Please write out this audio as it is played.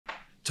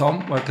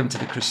Tom, welcome to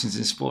the Christians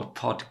in Sport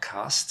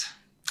podcast.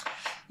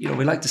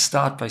 We like to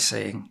start by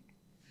saying,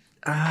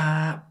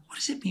 what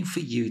does it mean for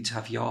you to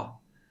have your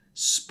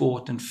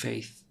sport and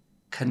faith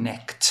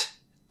connect,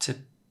 to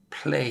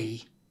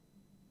play,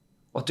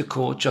 or to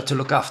coach, or to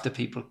look after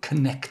people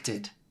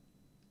connected?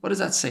 What does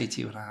that say to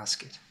you when I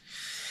ask it?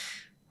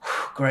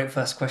 Great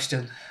first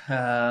question.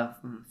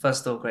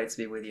 First of all, great to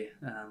be with you.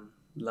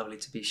 Lovely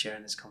to be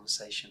sharing this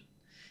conversation.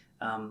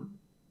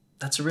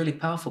 That's a really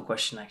powerful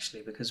question,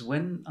 actually, because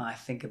when I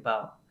think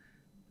about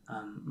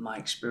my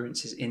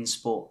experiences in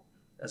sport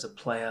as a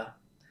player,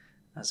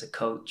 as a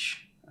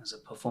coach, as a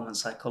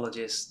performance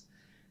psychologist,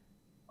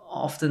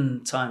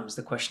 oftentimes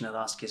the question I'd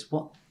ask is,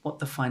 what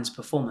defines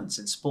performance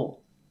in sport?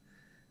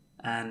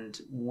 And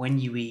when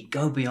we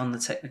go beyond the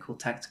technical,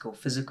 tactical,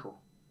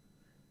 physical,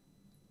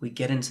 we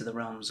get into the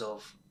realms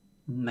of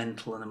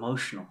mental and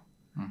emotional.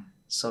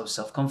 So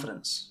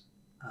self-confidence,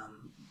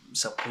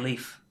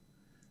 self-belief,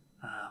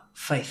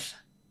 faith.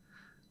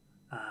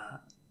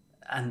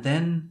 And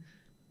then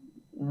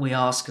we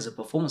ask, as a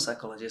performance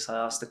psychologist, I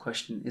ask the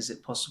question, is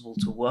it possible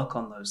to work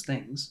on those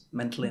things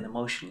mentally and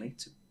emotionally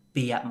to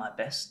be at my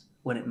best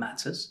when it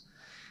matters?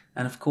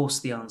 And of course,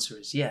 the answer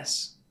is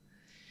yes.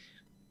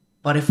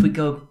 But if we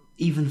go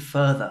even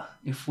further,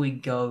 if we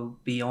go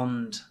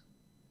beyond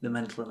the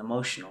mental and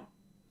emotional,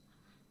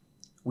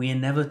 we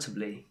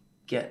inevitably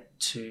get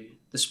to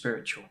the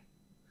spiritual.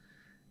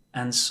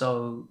 And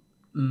so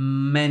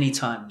many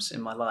times in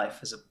my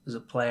life as a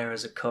player,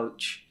 as a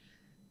coach,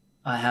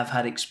 I have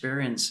had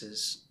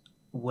experiences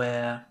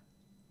where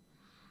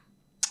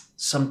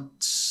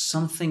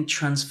something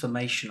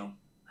transformational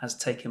has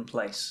taken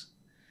place,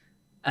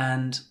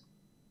 and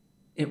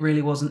it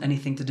really wasn't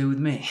anything to do with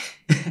me.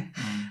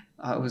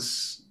 I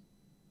was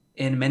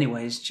in many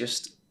ways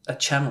just a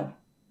channel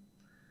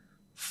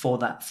for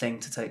that thing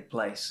to take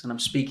place. And I'm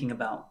speaking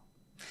about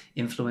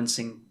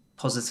influencing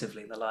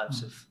positively the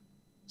lives of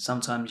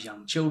sometimes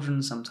young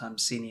children,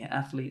 sometimes senior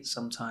athletes,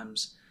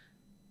 sometimes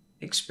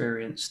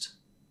experienced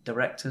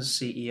directors,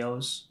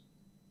 CEOs,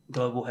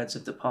 global heads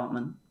of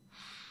department.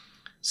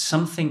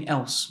 Something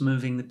else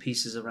moving the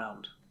pieces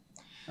around.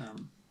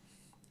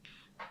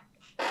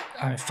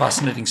 A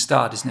fascinating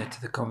start, isn't it,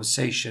 to the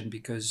conversation,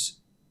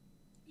 because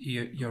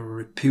you're a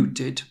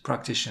reputed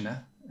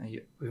practitioner.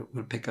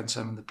 We'll pick on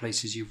some of the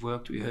places you've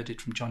worked. We heard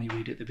it from Johnny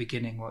Reid at the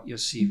beginning, what your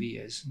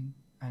CV is.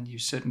 And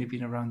you've certainly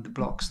been around the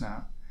blocks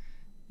now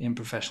in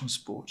professional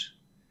sport.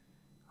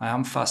 I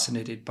am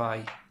fascinated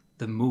by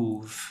the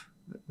move,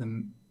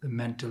 the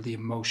mental, the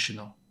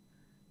emotional,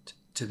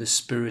 to the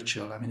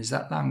spiritual. I mean, is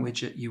that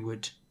language that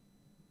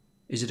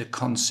is it a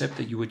concept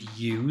that you would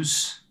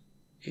use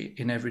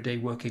in everyday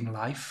working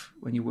life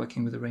when you're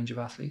working with a range of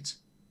athletes?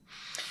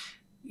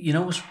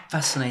 What's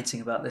fascinating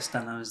about this,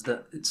 Danno, is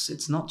that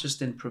it's not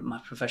just in my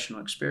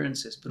professional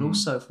experiences, but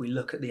also if we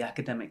look at the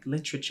academic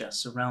literature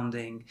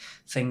surrounding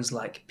things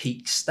like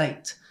peak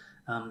state,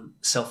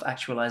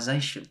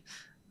 self-actualization,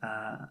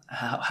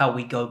 how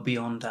we go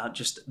beyond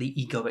just the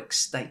egoic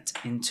state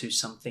into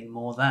something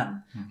more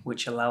than,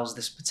 which allows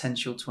this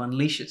potential to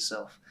unleash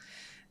itself.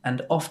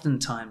 And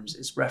oftentimes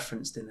it's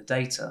referenced in the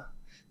data,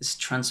 this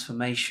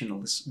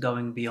transformational, this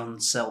going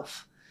beyond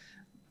self,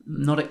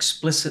 not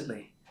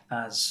explicitly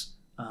as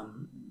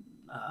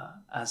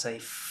a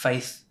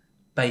faith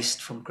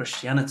based from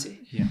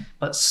Christianity,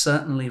 but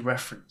certainly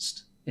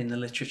referenced in the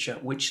literature,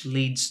 which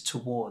leads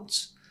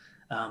towards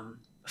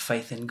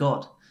faith in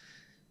God.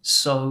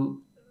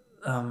 So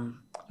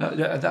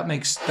that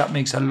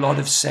makes a lot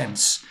of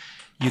sense.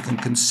 You can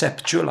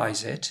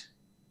conceptualize it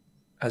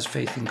as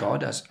faith in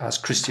God, as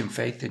Christian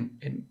faith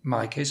in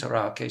my case, or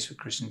our case with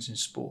Christians in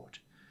sport.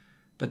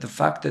 But the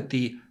fact that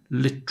the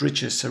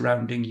literature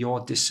surrounding your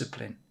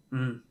discipline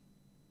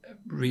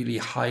really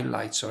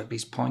highlights, or at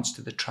least points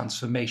to the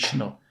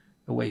transformational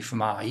away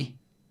from I.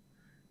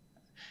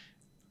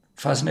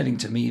 Fascinating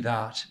to me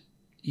that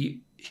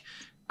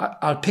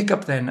I'll pick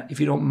up then, if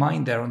you don't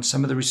mind, there on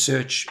some of the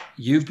research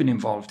you've been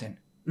involved in,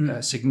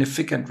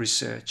 significant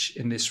research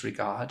in this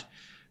regard,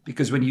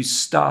 because when you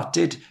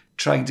started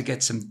trying to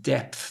get some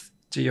depth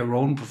to your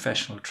own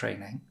professional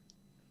training,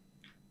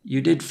 you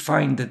did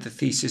find that the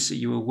thesis that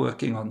you were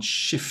working on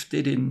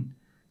shifted in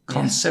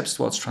concepts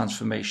towards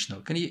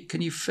transformational.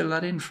 Can you fill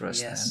that in for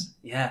us? Yes.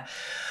 Then? Yeah.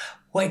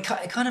 Well, it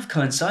kind of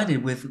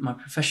coincided with my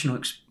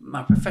professional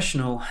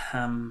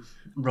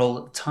role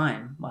at the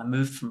time. I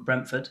moved from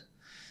Brentford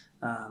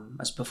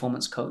as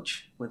performance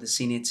coach with the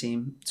senior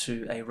team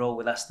to a role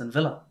with Aston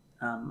Villa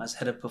as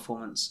head of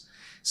performance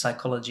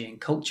psychology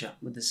and culture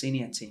with the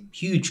senior team.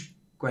 Huge,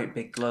 great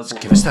big global.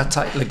 Give us that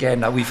title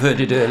again. Now, we've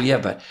heard it earlier,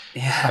 but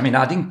I mean,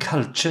 adding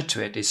culture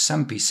to it is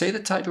something. Say the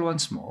title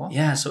once more.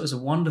 Yeah, so it was a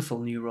wonderful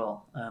new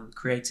role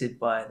created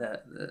by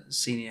the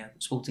senior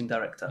sporting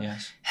director,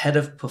 head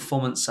of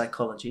performance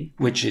psychology,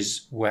 which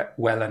is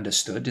well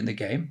understood in the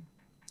game,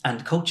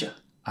 and culture.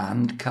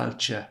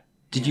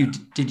 Did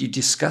you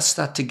discuss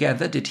that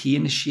together? Did he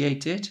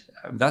initiate it?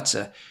 That's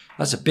a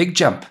big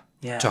jump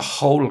to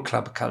whole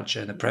club culture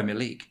in the Premier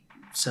League.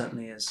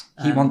 Certainly is.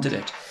 He wanted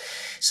it.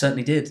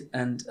 Certainly did.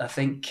 And I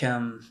think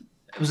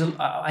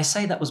I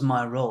say that was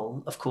my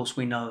role. Of course,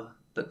 we know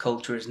that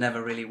culture is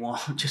never really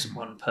just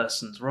one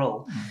person's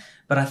role.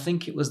 But I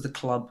think it was the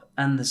club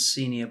and the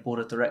senior board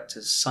of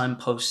directors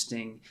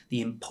signposting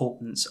the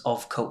importance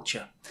of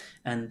culture,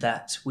 and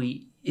that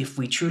if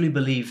we truly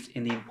believed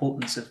in the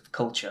importance of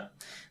culture,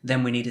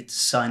 then we needed to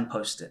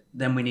signpost it.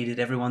 Then we needed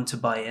everyone to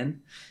buy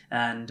in,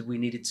 and we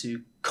needed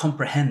to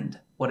comprehend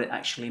what it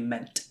actually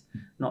meant,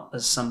 not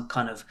as some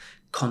kind of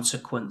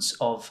consequence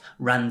of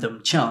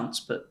random chance,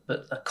 but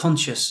a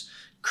conscious,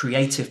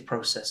 creative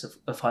process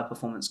of high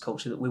performance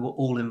culture that we were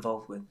all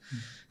involved with.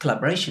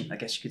 Collaboration, I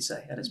guess you could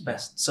say, at its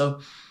best.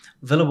 So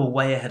Villa were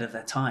way ahead of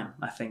their time,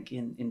 I think,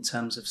 in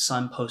terms of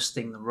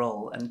signposting the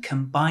role and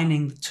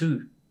combining the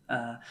two.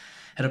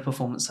 Head of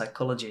performance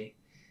psychology,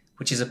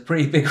 which is a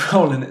pretty big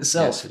role in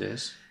itself. Yes, it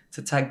is.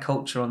 To tag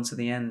culture onto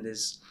the end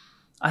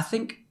I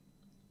think,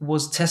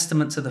 was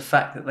testament to the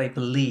fact that they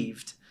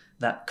believed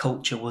that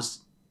culture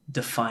was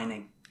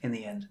defining in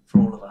the end for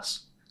all of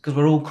us, because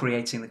we're all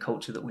creating the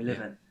culture that we live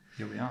in.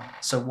 Here we are.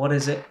 So what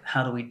is it?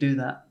 How do we do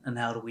that? And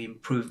how do we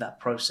improve that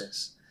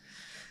process?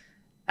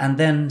 And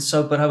then,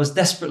 but I was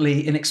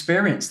desperately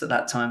inexperienced at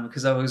that time,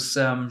 because I was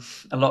a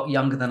lot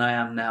younger than I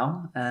am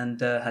now, and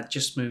had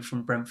just moved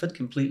from Brentford,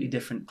 completely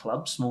different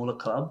club, smaller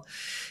club,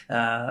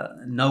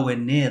 nowhere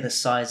near the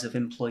size of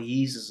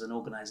employees as an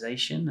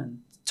organisation, and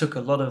took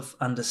a lot of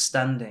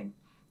understanding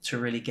to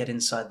really get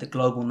inside the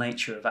global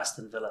nature of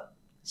Aston Villa.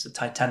 It's a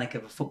Titanic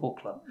of a football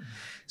club.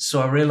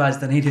 So I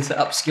realised I needed to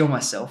upskill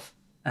myself,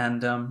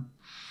 and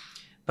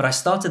but I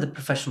started the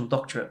professional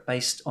doctorate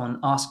based on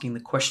asking the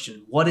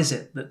question, what is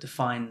it that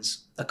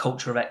defines a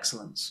culture of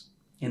excellence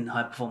in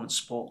high performance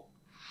sport?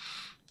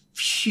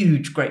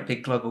 Huge, great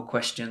big global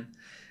question,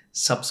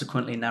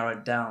 subsequently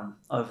narrowed down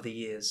over the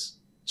years,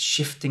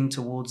 shifting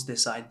towards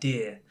this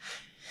idea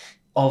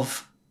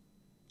of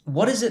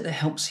what is it that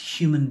helps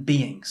human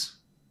beings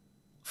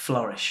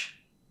flourish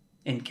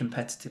in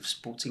competitive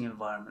sporting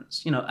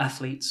environments? You know,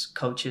 athletes,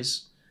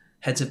 coaches,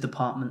 heads of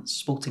departments,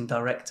 sporting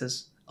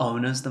directors,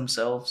 owners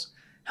themselves.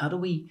 How do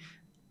we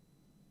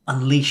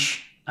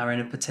unleash our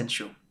inner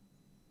potential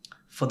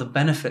for the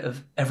benefit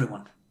of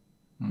everyone,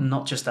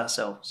 not just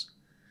ourselves?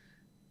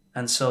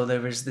 And so there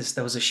was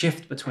a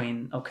shift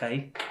between,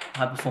 okay,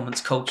 high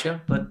performance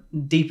culture,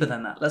 but deeper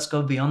than that. Let's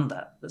go beyond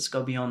that. Let's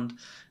go beyond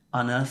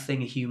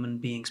unearthing a human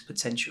being's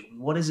potential.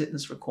 What is it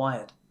that's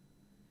required?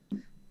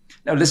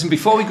 Now, listen,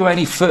 before we go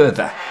any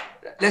further,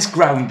 let's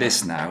ground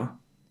this now.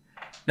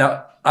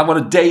 Now, I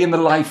want a day in the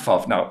life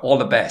of, now, all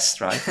the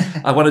best, right?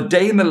 I want a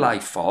day in the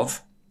life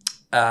of,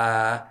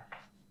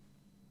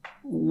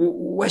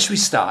 where should we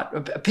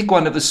start? Pick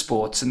one of the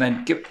sports and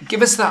then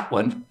give us that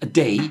one, a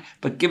day,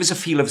 but give us a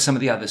feel of some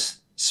of the other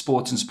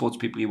sports and sports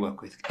people you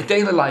work with. A day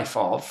in the life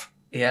of.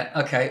 Yeah,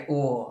 okay.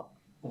 Or,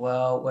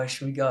 well, where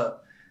should we go?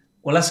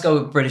 Well, let's go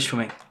with British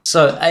swimming.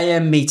 So,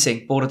 AM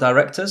meeting, board of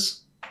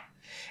directors,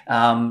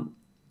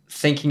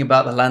 thinking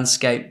about the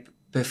landscape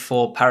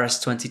before Paris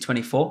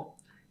 2024,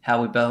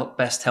 how we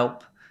best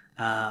help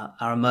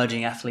our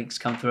emerging athletes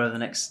come through over the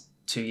next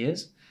 2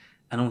 years,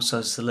 and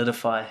also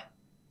solidify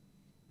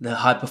the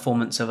high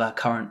performance of our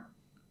current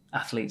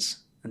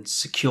athletes and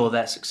secure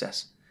their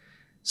success.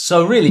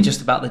 So really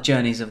just about the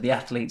journeys of the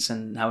athletes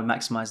and how we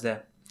maximize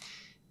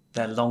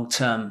their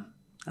long-term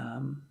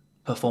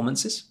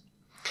performances.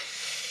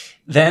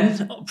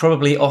 Then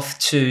probably off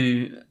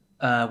to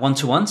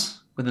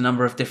one-to-ones with a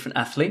number of different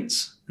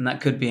athletes, and that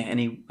could be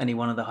any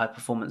one of the high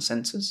performance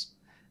centres,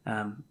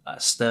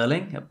 at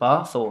Stirling, at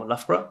Bath or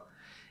Loughborough.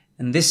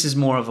 And this is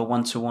more of a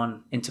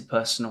one-to-one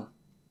interpersonal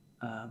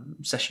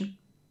session,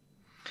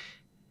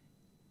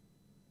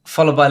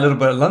 followed by a little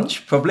bit of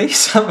lunch, probably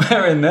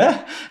somewhere in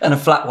there, and a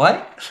flat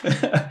white.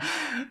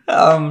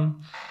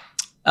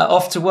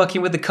 Off to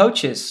working with the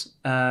coaches,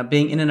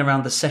 being in and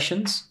around the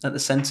sessions at the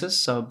centres,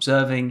 so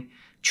observing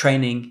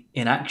training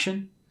in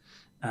action,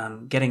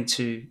 getting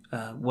to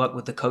work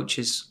with the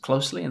coaches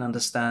closely and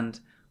understand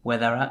where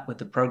they're at with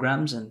the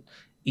programs and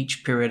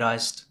each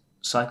periodized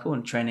cycle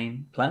and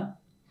training plan.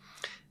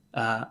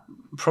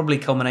 Probably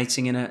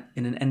culminating in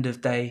an end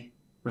of day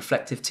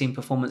reflective team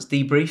performance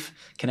debrief,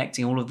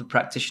 connecting all of the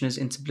practitioners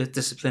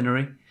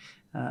interdisciplinary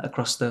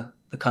across the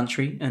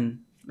country and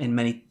in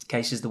many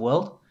cases the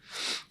world,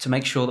 to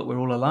make sure that we're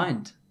all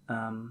aligned.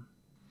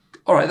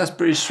 All right, that's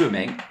British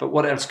swimming, but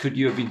what else could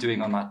you have been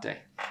doing on that day?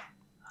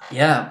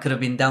 Yeah, could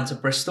have been down to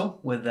Bristol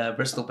with the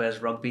Bristol Bears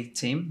rugby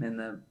team in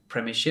the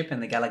Premiership, in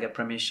the Gallagher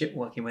Premiership,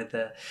 working with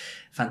a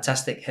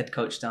fantastic head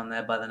coach down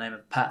there by the name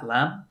of Pat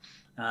Lamb.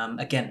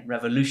 Again,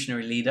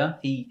 revolutionary leader.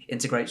 He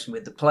integrates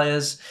with the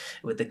players,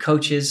 with the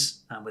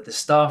coaches, with the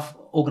staff,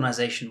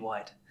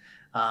 organisation-wide.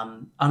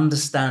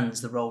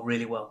 Understands the role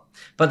really well.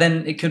 But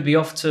then it could be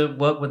off to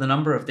work with a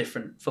number of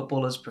different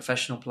footballers,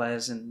 professional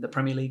players in the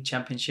Premier League,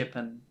 Championship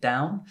and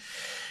down.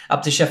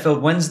 Up to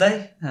Sheffield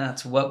Wednesday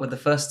to work with the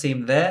first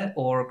team there,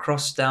 or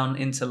across down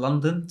into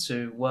London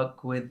to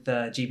work with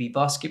GB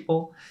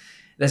Basketball.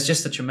 There's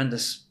just a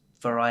tremendous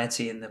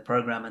variety in the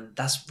programme, and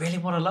that's really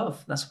what I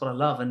love. That's what I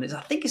love. And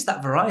I think it's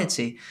that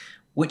variety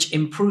which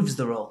improves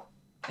the role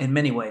in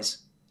many ways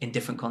in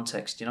different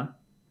contexts, you know?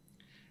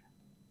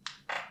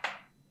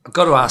 I've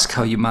got to ask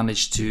how you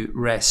manage to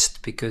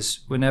rest,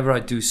 because whenever I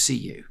do see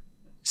you,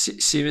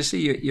 seriously,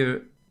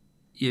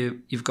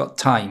 you've got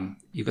time.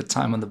 You've got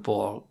time on the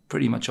ball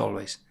pretty much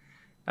always.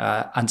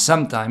 And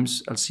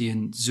sometimes I'll see you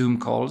in Zoom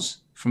calls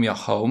from your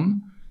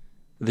home,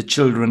 with the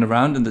children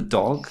around and the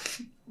dog,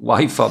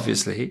 wife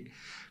obviously.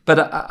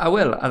 But I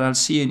will, and I'll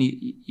see you, and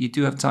you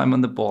do have time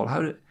on the ball.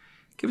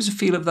 Give us a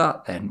feel of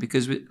that then,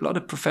 because with a lot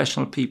of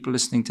professional people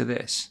listening to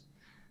this,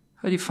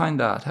 how do you find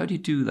that? How do you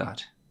do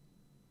that?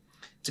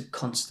 It's a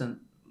constant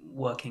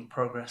working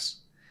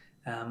progress.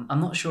 I'm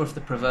not sure if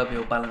the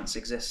proverbial balance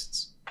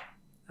exists.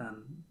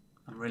 I'm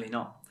really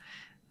not.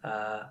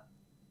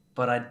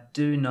 But I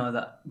do know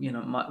that, you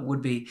know,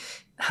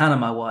 Hannah,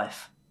 my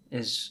wife,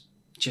 is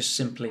just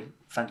simply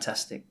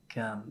fantastic.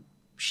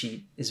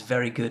 She is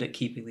very good at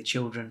keeping the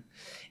children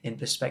in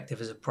perspective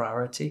as a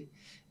priority.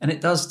 And it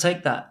does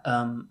take that.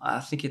 I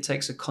think it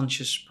takes a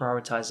conscious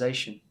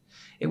prioritization.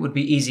 It would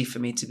be easy for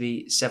me to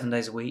be 7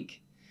 days a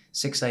week,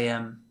 6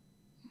 a.m.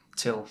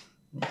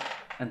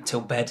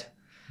 until bed,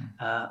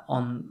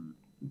 on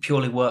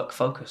purely work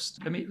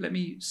focused. Let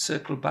me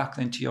circle back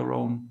then to your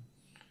own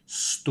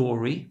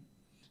story.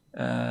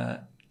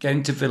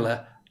 Getting to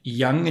Villa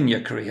young in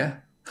your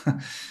career,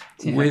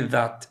 with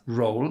that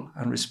role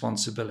and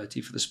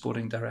responsibility for the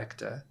sporting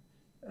director,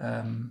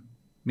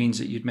 means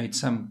that you'd made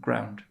some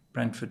ground,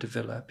 Brentford to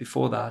Villa.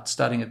 Before that,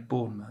 starting at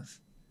Bournemouth.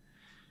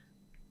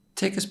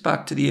 Take us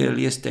back to the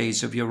earliest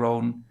days of your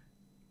own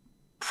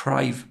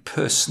private,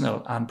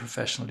 personal and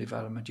professional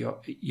development,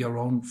 your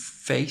own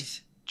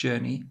faith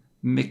journey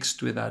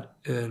mixed with that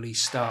early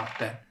start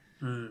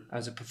then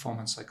as a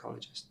performance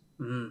psychologist.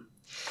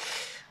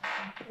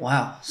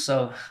 Wow.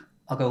 So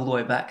I'll go all the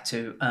way back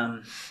to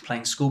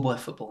playing schoolboy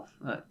football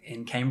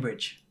in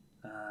Cambridge,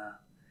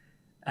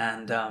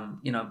 and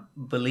you know,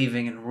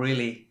 believing and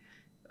really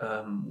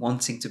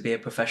wanting to be a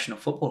professional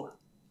footballer,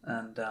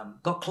 and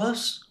got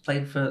close.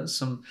 Played for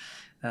some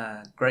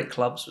great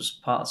clubs, was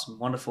part of some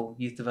wonderful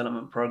youth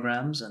development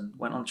programs, and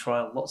went on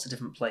trial lots of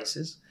different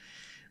places,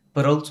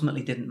 but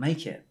ultimately didn't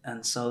make it.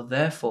 And so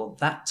therefore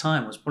that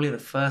time was probably the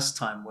first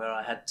time where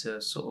I had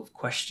to sort of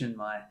question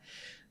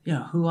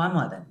who am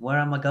I then? Where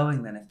am I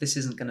going then? If this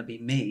isn't going to be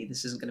me,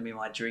 this isn't going to be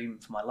my dream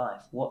for my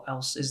life, what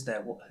else is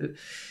there?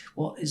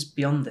 What is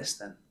beyond this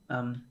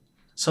then?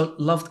 So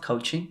loved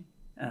coaching,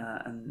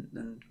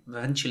 and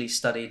eventually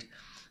studied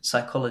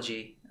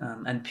psychology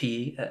and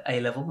PE at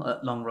A-level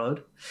at Long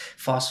Road.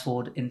 Fast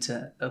forward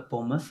into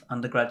Bournemouth,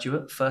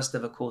 undergraduate, first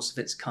ever course of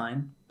its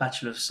kind,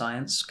 Bachelor of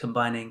Science,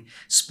 combining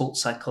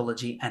sports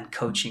psychology and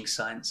coaching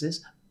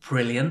sciences.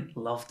 Brilliant,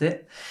 loved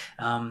it.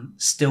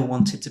 Still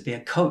wanted to be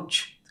a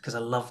coach, because I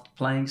loved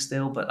playing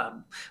still, but I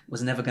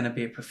was never going to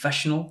be a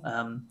professional.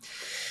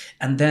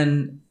 And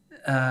then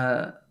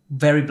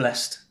very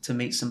blessed to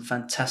meet some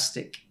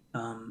fantastic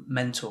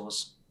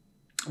mentors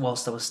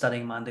whilst I was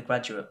studying my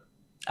undergraduate,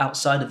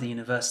 outside of the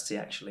university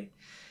actually,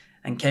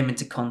 and came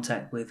into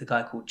contact with a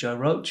guy called Joe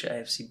Roach at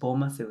AFC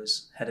Bournemouth, who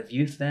was head of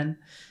youth then,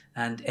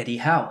 and Eddie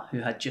Howe, who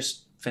had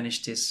just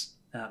finished his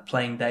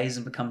playing days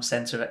and become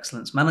Centre of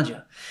Excellence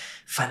manager.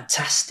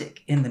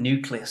 Fantastic in the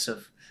nucleus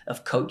of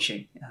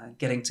coaching,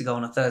 getting to go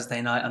on a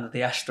Thursday night under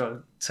the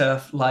Astro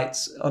turf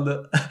lights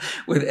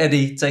with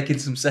Eddie taking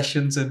some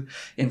sessions and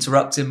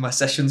interrupting my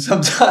sessions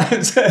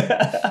sometimes.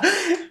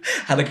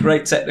 Had a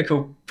great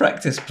technical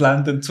practice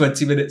planned, and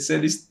 20 minutes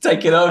in, he's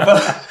taking over.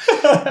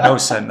 No,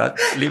 son,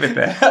 leave it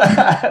there.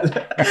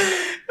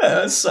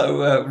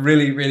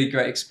 Really, really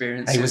great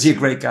experience. Hey, was he a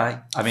great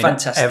guy? I mean,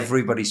 fantastic.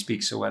 Everybody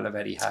speaks so well of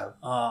Eddie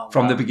Howe.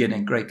 From the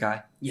beginning, great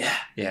guy. Yeah,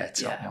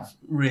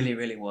 really,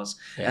 really was.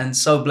 Yeah. And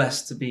so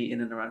blessed to be in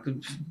and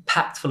around,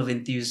 packed full of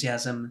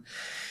enthusiasm.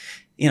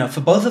 You know,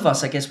 for both of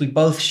us, I guess we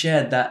both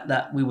shared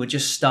that we were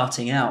just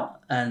starting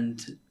out,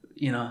 and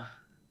you know,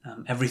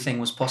 everything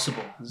was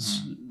possible.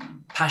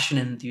 Passion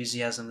and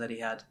enthusiasm that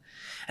he had,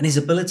 and his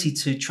ability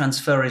to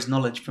transfer his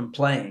knowledge from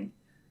playing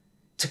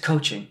to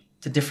coaching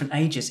to different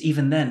ages.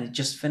 Even then, it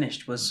just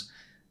finished was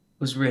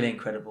really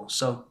incredible.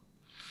 So,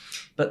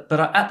 but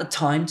at the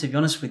time, to be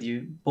honest with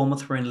you,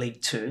 Bournemouth were in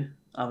League Two.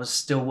 I was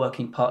still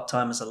working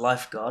part-time as a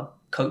lifeguard,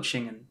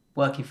 coaching and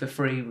working for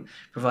free,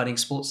 providing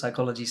sports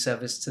psychology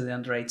service to the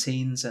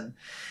under-18s. And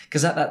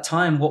because at that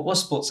time, what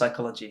was sports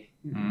psychology?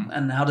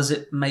 And how does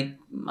it make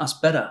us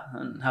better?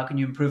 And how can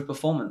you improve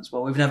performance?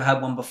 Well, we've never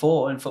had one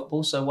before in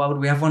football, so why would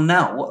we have one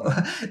now?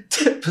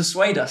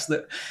 Persuade us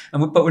that,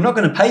 but we're not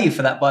going to pay you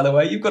for that, by the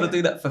way. You've got to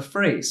do that for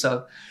free.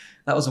 So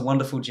that was a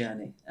wonderful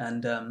journey.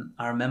 And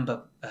I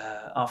remember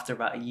after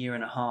about a year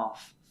and a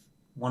half,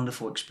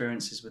 wonderful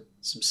experiences with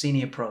some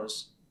senior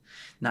pros.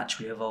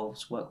 Naturally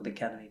evolves, work with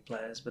academy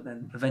players, but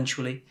then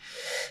eventually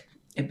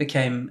it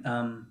became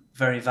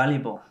very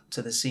valuable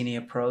to the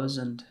senior pros,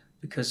 and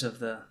because of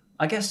the,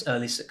 I guess,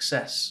 early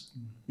success,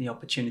 the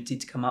opportunity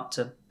to come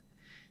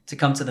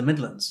to the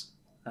Midlands.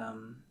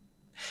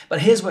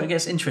 But here's where it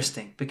gets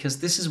interesting, because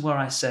this is where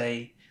I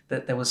say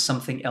that there was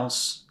someone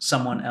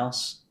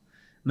else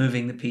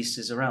moving the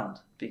pieces around,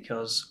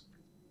 because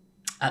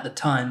at the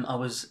time I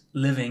was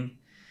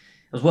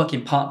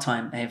working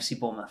part-time at AFC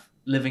Bournemouth,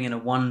 living in a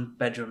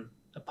 1-bedroom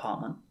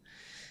apartment,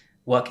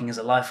 working as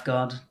a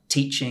lifeguard,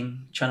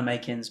 teaching, trying to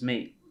make ends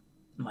meet.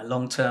 My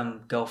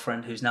long-term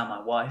girlfriend, who's now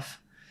my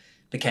wife,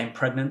 became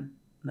pregnant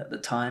at the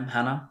time,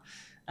 Hannah,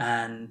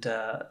 and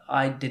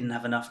I didn't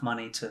have enough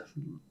money to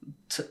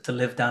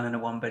live down in a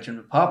 1-bedroom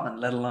apartment,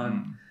 let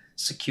alone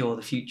secure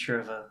the future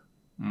of a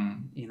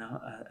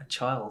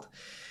child.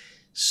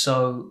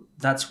 So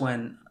that's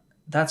when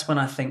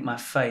I think my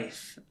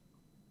faith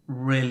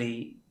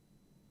really,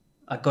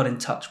 I got in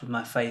touch with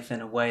my faith in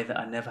a way that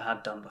I never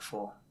had done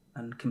before,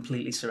 and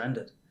completely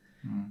surrendered.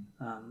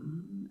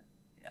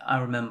 I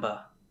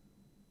remember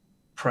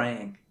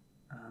praying,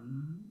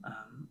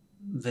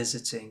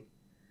 visiting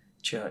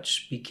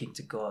church, speaking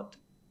to God,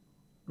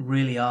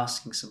 really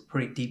asking some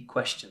pretty deep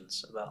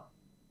questions about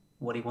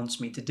what he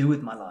wants me to do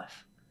with my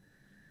life.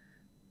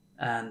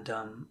 And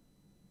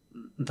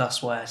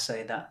that's why I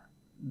say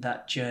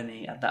that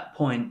journey at that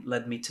point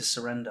led me to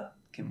surrender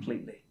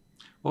completely.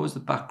 What was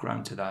the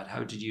background to that?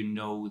 How did you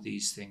know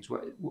these things?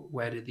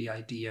 Where did the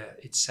idea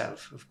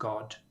itself of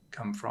God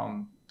come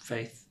from?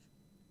 Faith?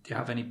 Do you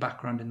have any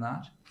background in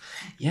that?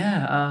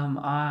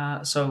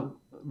 Yeah. So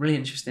really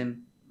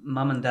interesting.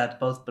 Mum and Dad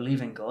both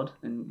believe in God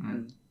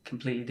in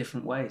completely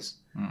different ways.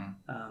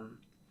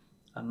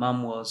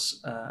 Mum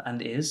was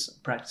and is a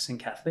practicing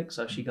Catholic,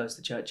 so she goes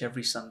to church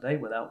every Sunday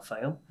without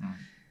fail.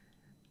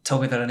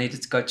 Told me that I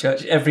needed to go to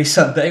church every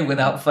Sunday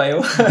without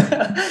fail.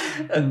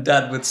 And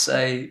Dad would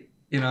say,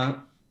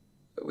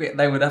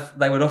 they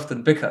would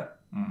often bicker.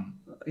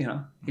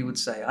 He would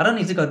say, I don't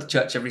need to go to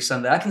church every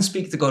Sunday. I can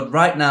speak to God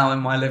right now in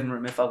my living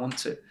room if I want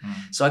to.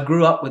 So I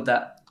grew up with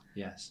that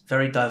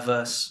very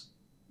diverse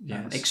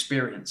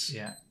experience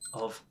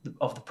of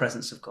the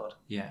presence of God.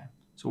 Yeah.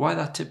 So why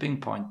that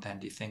tipping point then,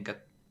 do you think,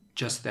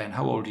 just then?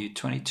 How old are you,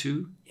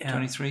 22,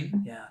 23?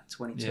 Yeah,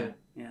 22.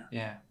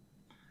 Yeah.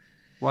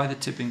 Why the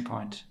tipping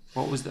point?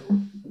 What was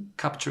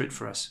capture it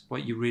for us,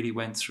 what you really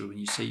went through. When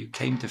you say you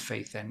came to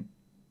faith, then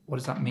what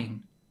does that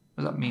mean?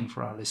 What does that mean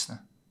for our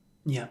listener?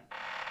 Yeah.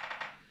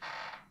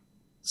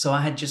 So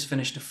I had just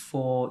finished a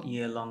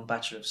 4-year-long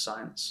Bachelor of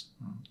Science,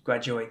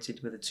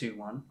 graduated with a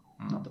 2-1,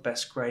 not the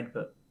best grade,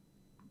 but,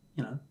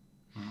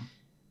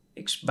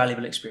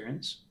 valuable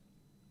experience.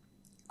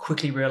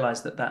 Quickly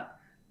realized that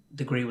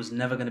degree was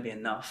never going to be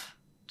enough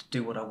to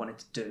do what I wanted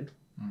to do,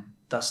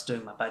 thus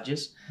doing my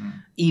badges.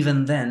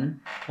 Even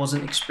then,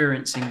 wasn't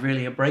experiencing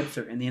really a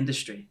breakthrough in the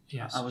industry.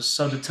 Yes. I was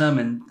so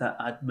determined that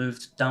I'd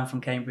moved down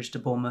from Cambridge to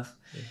Bournemouth,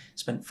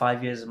 spent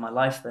 5 years of my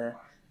life there,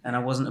 and I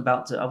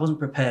wasn't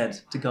prepared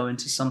to go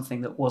into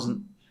something that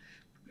wasn't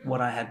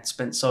what I had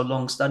spent so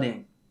long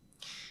studying.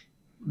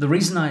 The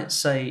reason I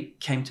say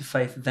came to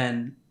faith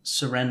then,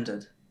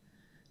 surrendered,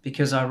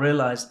 because I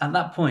realized at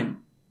that point,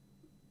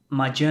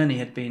 my journey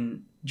had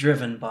been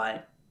driven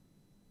by,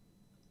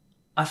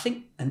 I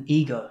think, an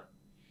ego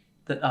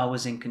that I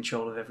was in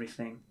control of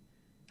everything.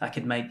 I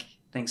could make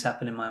things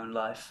happen in my own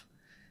life.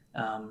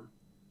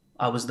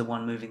 I was the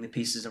one moving the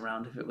pieces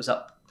around. If it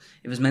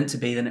was meant to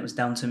be, then it was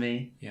down to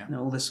me.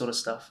 All this sort of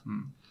stuff.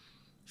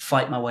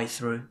 Fight my way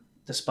through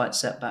despite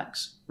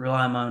setbacks,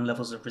 rely on my own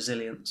levels of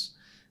resilience,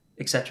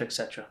 etc.,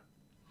 etc.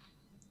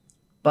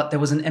 But there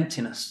was an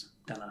emptiness,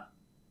 Danno.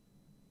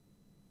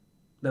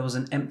 There was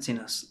an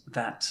emptiness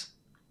that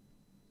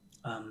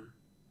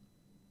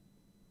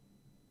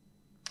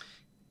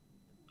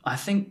I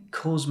think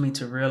caused me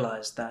to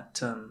realize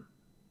that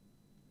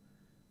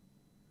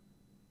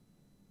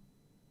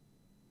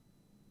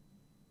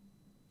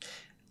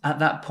at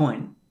that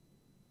point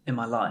in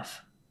my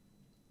life,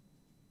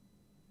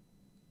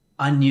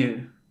 I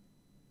knew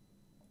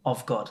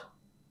of God,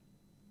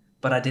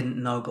 but I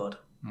didn't know God.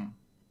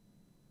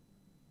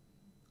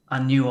 I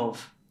knew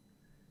of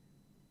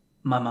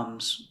my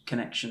mum's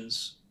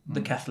connections, the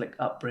Catholic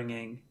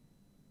upbringing,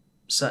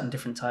 certain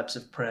different types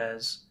of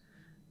prayers,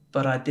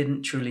 but I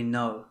didn't truly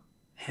know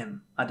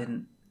him. I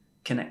didn't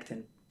connect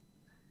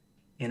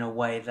in a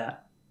way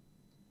that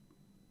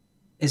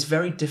is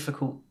very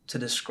difficult to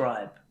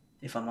describe,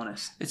 if I'm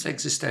honest. It's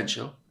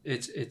existential.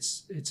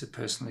 It's a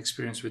personal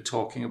experience we're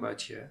talking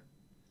about here,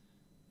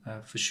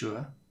 for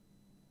sure.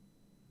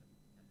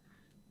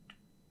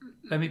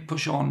 Let me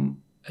push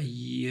on a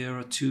year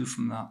or two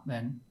from that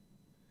then.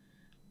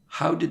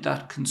 How did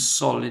that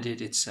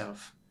consolidate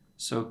itself?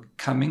 So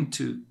coming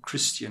to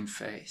Christian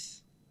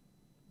faith,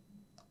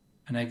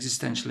 an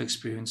existential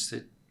experience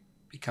that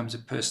becomes a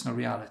personal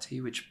reality,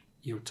 which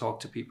you'll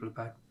talk to people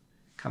about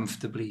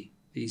comfortably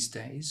these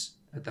days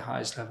at the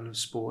highest level of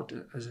sport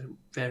as a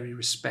very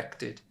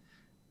respected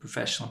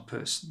professional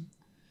person.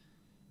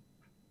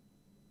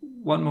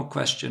 One more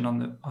question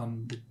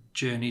on the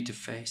journey to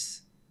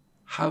faith.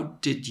 How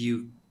do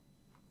you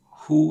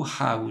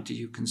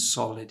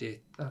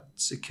consolidate that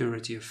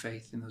security of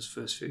faith in those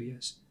first few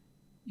years?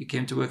 You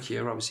came to work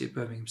here, obviously, at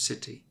Birmingham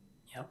City,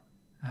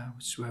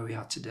 which is where we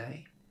are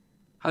today.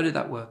 How did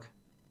that work?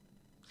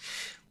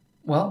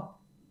 Well,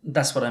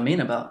 that's what I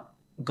mean about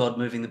God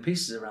moving the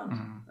pieces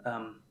around.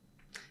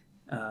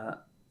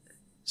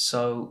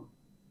 So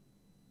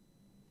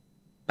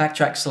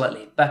backtrack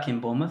slightly. Back in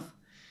Bournemouth,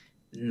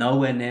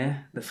 nowhere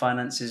near the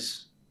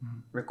finances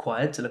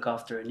required to look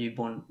after a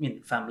newborn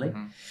family.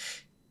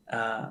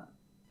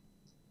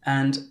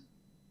 And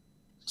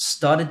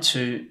started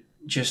to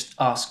just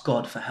ask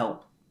God for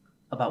help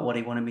about what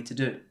he wanted me to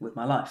do with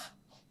my life.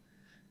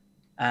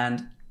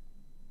 And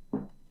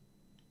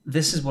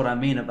this is what I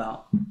mean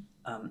about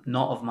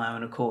not of my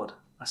own accord.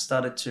 I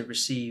started to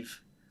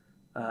receive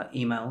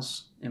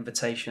emails,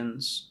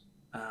 invitations,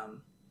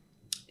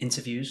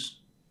 interviews,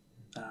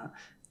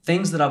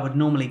 things that I would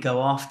normally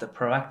go after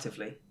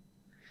proactively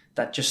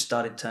that just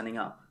started turning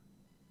up.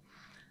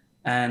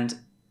 And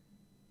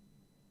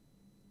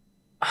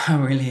I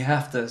really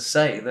have to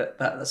say that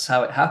that's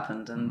how it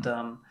happened. And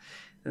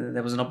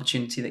there was an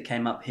opportunity that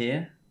came up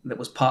here that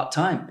was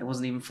part-time. It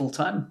wasn't even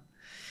full-time.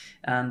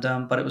 And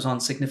but it was on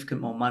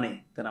significant more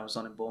money than I was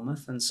on in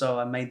Bournemouth. And so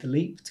I made the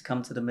leap to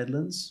come to the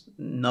Midlands.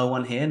 No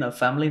one here, no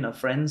family, no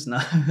friends,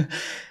 no.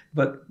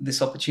 But this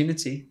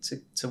opportunity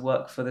to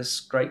work for this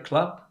great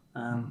club,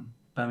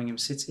 Birmingham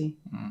City.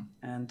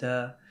 And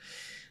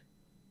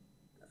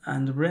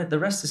the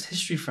rest is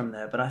history from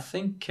there. But I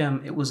think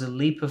it was a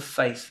leap of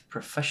faith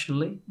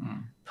professionally,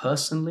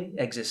 personally,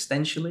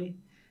 existentially,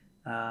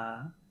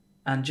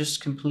 and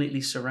just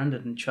completely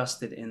surrendered and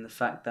trusted in the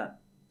fact that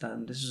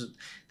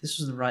this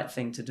was the right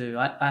thing to do.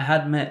 I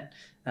had met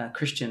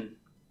Christian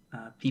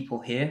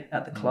people here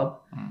at the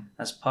club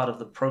as part of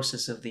the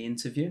process of the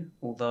interview,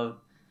 although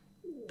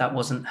that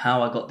wasn't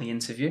how I got the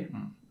interview.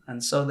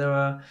 And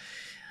so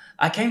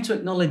I came to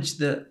acknowledge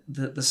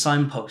the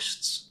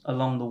signposts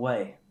along the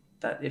way,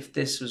 that if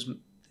this was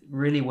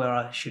really where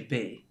I should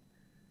be,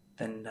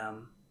 then,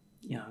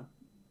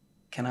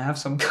 can I have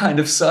some kind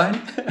of sign?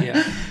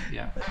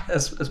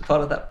 as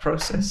part of that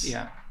process.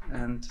 Yeah.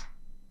 And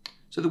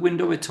so the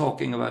window we're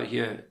talking about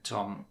here,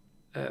 Tom,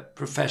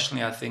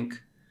 professionally, I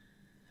think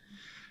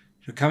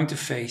you're coming to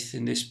faith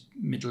in this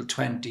middle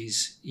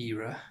 20s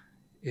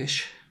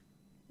era-ish,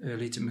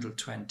 early to middle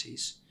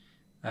 20s.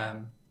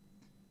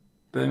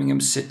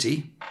 Birmingham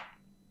City,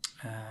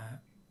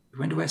 we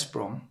went to West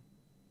Brom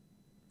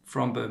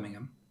from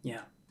Birmingham.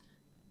 Yeah.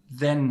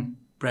 Then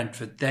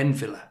Brentford, then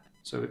Villa.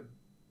 So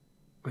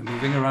we're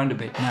moving around a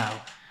bit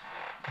now.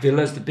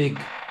 Villa's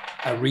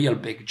a real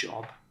big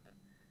job.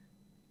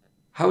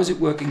 How is it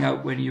working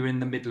out when you're in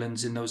the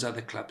Midlands in those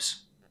other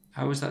clubs?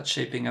 How is that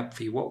shaping up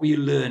for you? What were you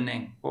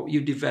learning? What were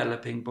you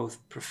developing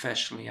both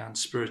professionally and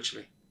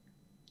spiritually?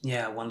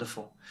 Yeah,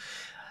 wonderful.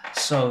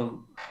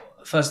 So,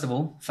 first of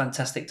all,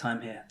 fantastic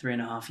time here,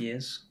 3.5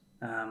 years.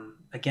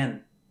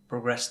 Again,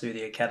 progressed through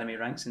the academy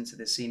ranks into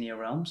the senior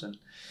realms. And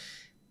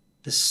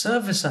the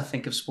service, I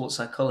think, of sports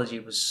psychology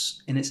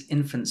was in its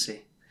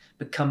infancy,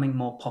 becoming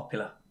more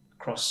popular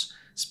across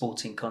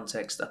sporting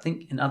context. I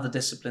think in other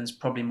disciplines,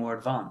 probably more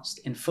advanced.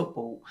 In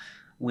football,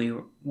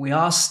 we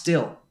are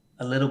still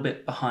a little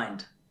bit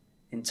behind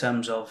in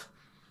terms of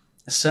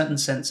a certain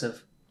sense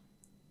of,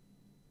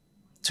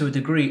 to a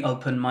degree,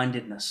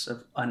 open-mindedness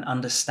of an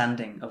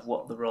understanding of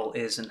what the role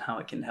is and how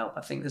it can help.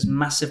 I think there's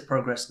massive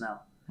progress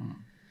now.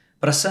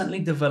 But I certainly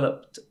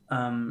developed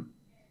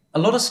a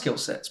lot of skill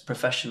sets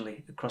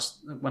professionally across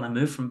when I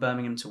moved from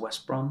Birmingham to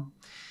West Brom.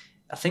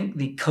 I think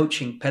the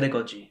coaching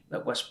pedagogy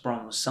at West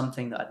Brom was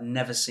something that I'd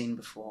never seen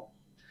before.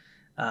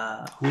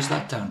 Who's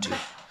that down to?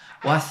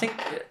 Well, I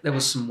think there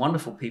was some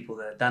wonderful people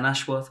there. Dan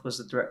Ashworth was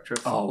the director of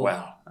football. Oh,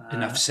 well,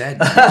 enough said.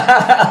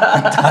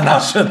 Dan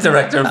Ashworth,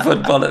 director of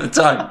football at the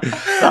time.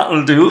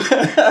 That'll do.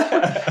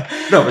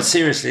 No, but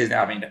seriously,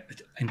 I mean,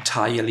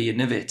 entirely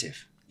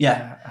innovative.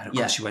 Yeah. And of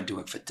course you went to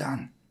work for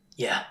Dan.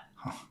 Yeah.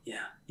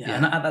 Yeah.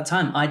 And at that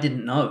time, I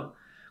didn't know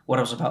what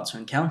I was about to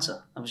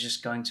encounter. I was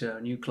just going to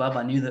a new club.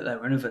 I knew that they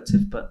were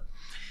innovative,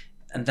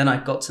 and then I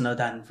got to know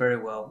Dan very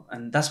well.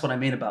 And that's what I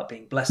mean about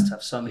being blessed to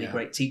have so many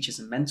great teachers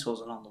and mentors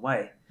along the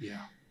way. Yeah.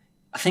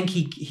 I think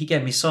he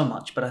gave me so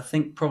much, but I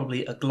think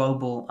probably a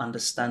global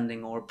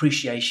understanding or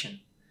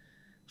appreciation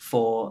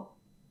for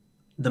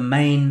the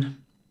main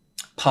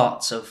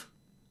parts of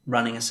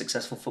running a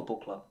successful football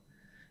club.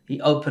 He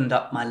opened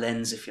up my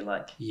lens, if you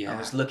like. Yeah. I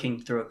was looking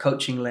through a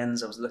coaching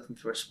lens. I was looking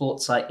through a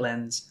sports psych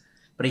lens.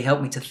 But he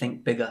helped me to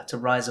think bigger, to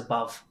rise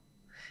above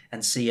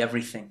and see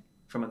everything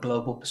from a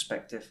global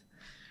perspective.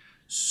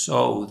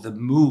 So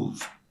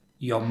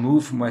your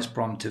move from West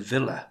Brom to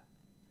Villa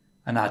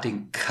and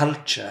adding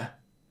culture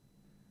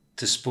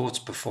to sports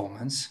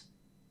performance.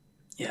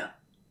 Yeah.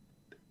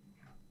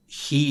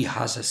 He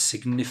has a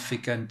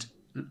significant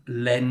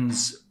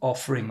lens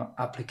offering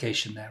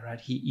application there,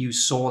 right? You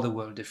saw the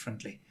world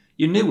differently.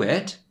 You knew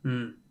it,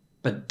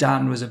 but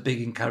Dan was a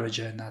big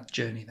encourager in that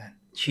journey then.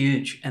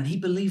 Huge. And he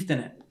believed in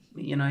it.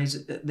 You know,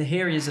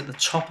 here he is at the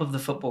top of the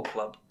football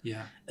club.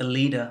 Yeah. A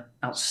leader,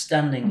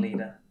 outstanding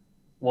leader,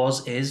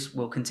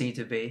 will continue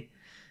to be,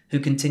 who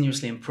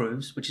continuously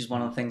improves, which is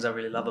one of the things I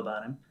really love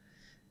about him.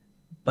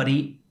 But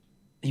he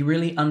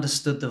really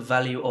understood the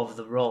value of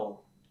the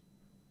role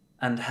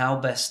and how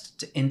best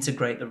to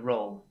integrate the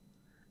role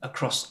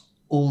across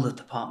all the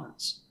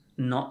departments,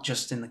 not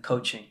just in the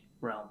coaching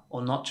realm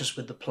or not just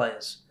with the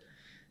players.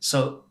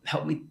 So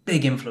helped me,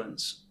 big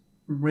influence,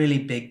 really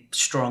big,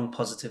 strong,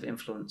 positive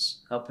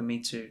influence, helping me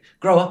to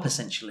grow up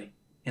essentially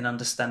in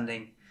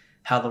understanding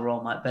how the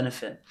role might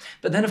benefit.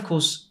 But then, of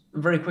course,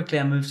 very quickly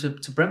I moved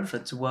to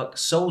Brentford to work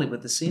solely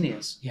with the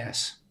seniors.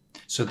 Yes.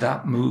 So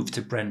that move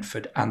to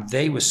Brentford, and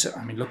they were,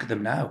 I mean, look at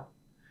them now,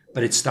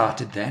 but it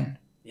started then.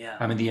 Yeah.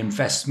 I mean, the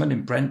investment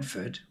in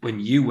Brentford, when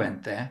you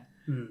went there,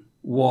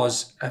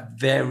 was a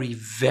very,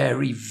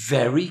 very,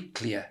 very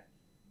clear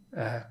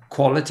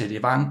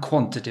qualitative and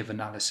quantitative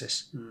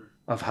analysis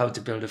of how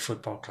to build a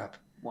football club.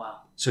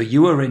 Wow. So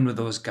you were in with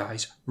those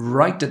guys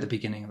right at the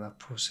beginning of that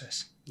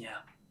process. Yeah.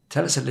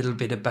 Tell us a little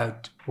bit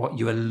about what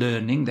you were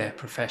learning there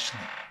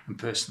professionally and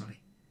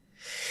personally.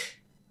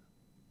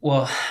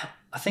 Well,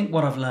 I think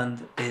what I've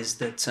learned is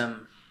that,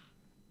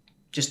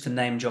 just to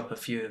name drop a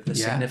few of the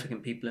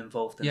significant people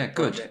involved in the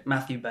project.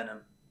 Matthew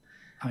Benham.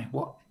 I mean,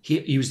 what?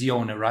 He was the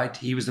owner, right?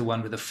 He was the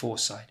one with the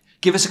foresight.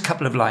 Give us a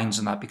couple of lines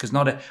on that, because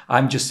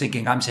I'm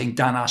saying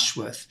Dan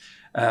Ashworth,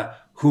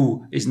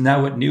 who is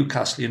now at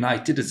Newcastle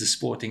United as the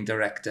sporting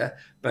director,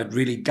 but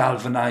really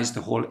galvanised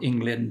the whole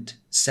England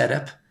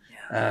setup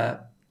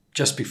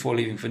just before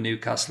leaving for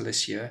Newcastle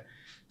this year.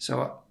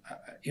 So,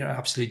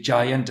 absolute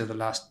giant of the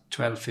last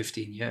 12,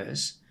 15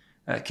 years,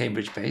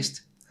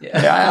 Cambridge-based.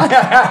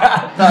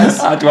 Yeah. Nice.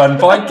 At one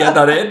point, get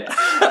that in.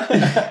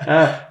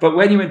 But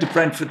when you went to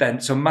Brentford then,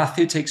 so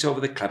Matthew takes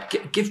over the club.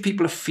 Give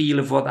people a feel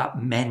of what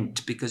that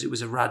meant, because it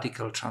was a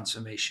radical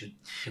transformation.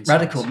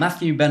 Radical.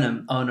 Matthew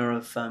Benham, owner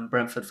of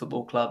Brentford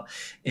Football Club,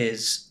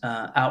 is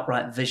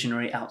outright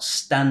visionary,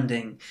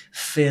 outstanding,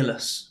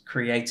 fearless,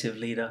 creative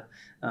leader.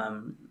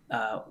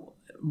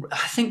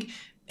 I think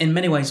in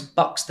many ways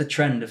bucks the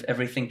trend of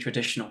everything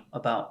traditional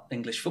about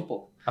English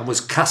football. And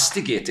was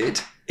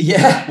castigated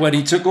when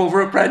he took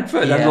over at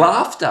Brentford and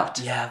laughed at.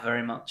 Yeah,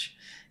 very much.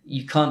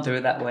 You can't do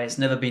it that way. It's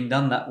never been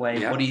done that way.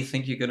 Yeah. What do you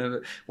think you're going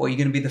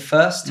to be the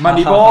first?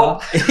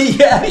 Moneyball.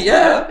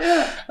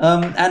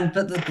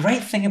 But the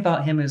great thing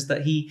about him is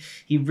that he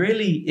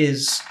really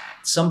is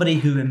somebody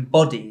who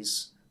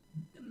embodies,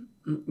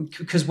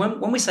 because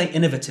when we say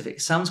innovative,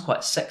 it sounds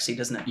quite sexy,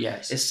 doesn't it?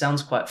 Yes. It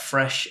sounds quite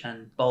fresh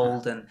and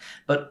bold,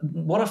 but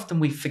what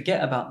often we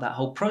forget about that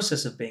whole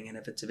process of being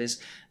innovative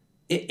is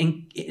it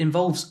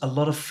involves a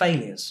lot of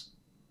failures,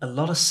 a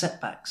lot of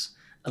setbacks,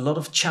 a lot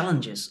of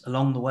challenges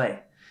along the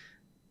way.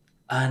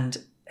 And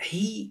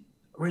he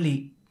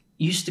really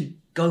used to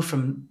go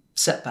from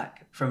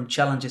setback, from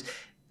challenges,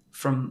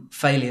 from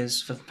failure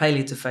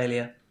to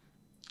failure,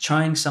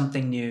 trying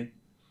something new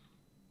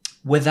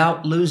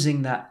without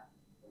losing that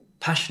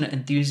passionate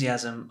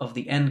enthusiasm of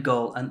the end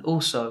goal, and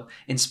also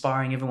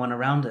inspiring everyone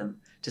around him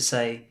to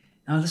say,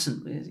 "No,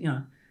 listen,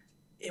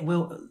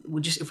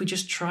 if we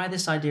just try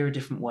this idea a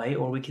different way,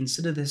 or we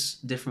consider this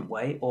a different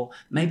way, or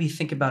maybe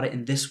think about it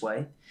in this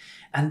way."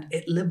 And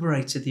it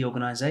liberated the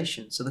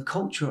organisation. So the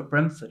culture at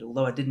Brentford,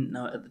 although I didn't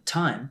know it at the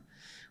time,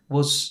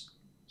 was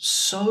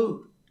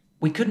so,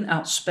 we couldn't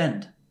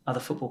outspend other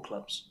football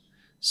clubs.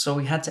 So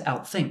we had to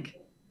outthink.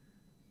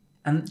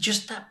 And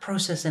just that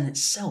process in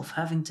itself,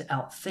 having to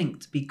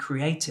outthink, to be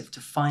creative,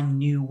 to find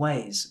new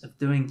ways of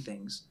doing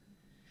things,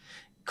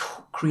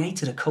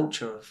 created a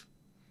culture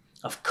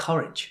of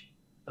courage,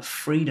 of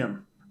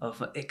freedom,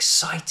 of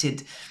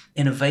excited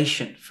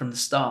innovation from the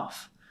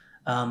staff.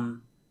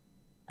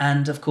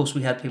 And of course,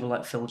 we had people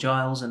like Phil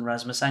Giles and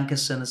Rasmus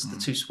Ankersen as the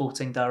two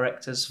sporting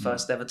directors,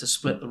 first ever to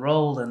split the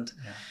role and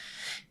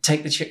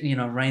take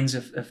the reins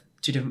of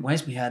two different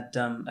ways. We had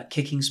a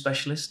kicking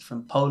specialist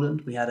from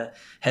Poland. We had a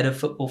head of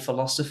football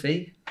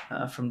philosophy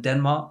from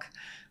Denmark.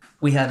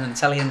 We had an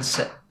Italian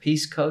set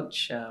piece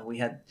coach. We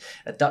had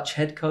a Dutch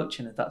head coach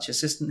and a Dutch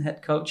assistant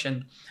head coach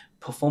and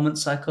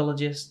performance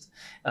psychologist.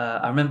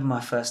 I remember my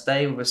first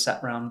day, we were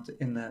sat around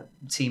in the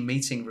team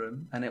meeting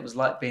room, and it was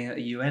like being at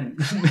a UN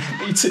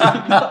meeting.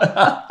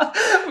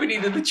 We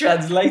needed the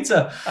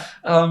translator.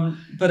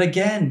 But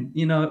again,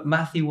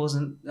 Matthew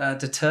wasn't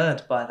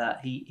deterred by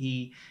that.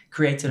 He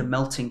created a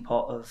melting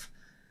pot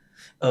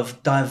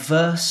of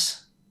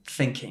diverse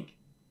thinking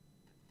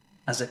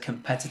as a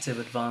competitive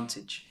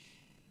advantage.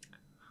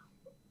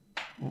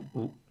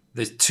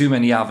 There's too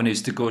many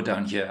avenues to go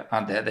down here,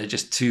 aren't there? There are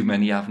just too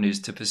many avenues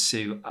to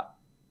pursue.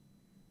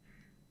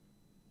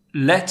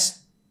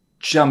 Let's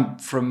jump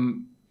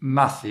from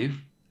Matthew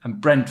and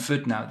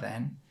Brentford now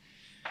then.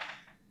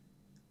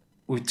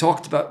 We've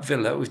talked about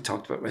Villa, we've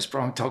talked about West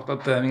Brom, we've talked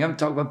about Birmingham, we've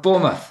talked about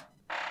Bournemouth.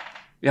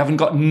 We haven't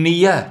got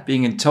near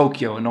being in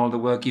Tokyo and all the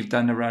work you've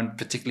done around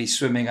particularly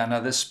swimming and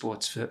other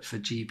sports for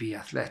GB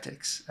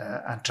athletics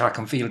and track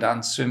and field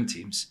and swim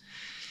teams.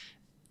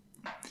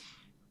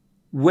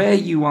 Where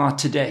you are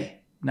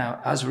today,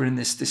 now, as we're in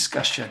this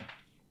discussion,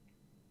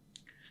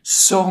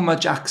 so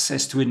much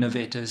access to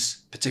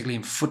innovators, particularly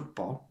in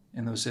football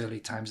in those early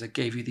times, that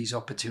gave you these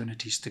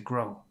opportunities to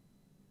grow.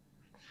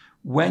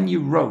 When you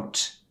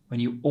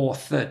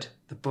authored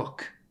the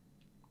book,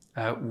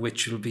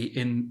 which will be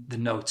in the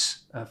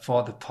notes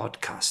for the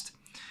podcast,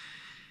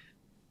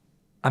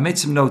 I made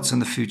some notes on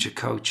the future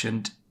coach,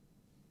 and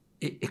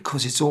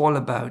because it's all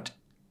about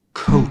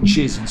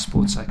coaches in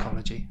sports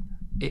psychology.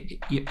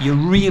 you're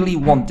really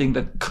wanting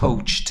the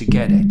coach to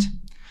get it.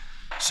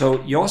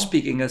 So you're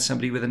speaking as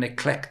somebody with an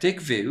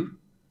eclectic view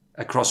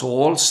across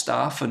all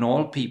staff and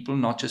all people,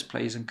 not just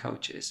players and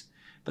coaches.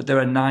 But there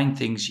are 9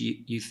 things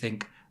you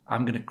think,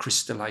 I'm going to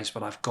crystallize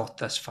what I've got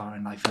thus far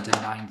in life into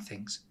 9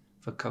 things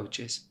for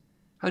coaches.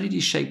 How did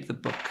you shape the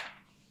book?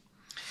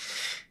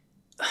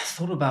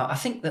 I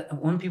think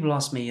that when people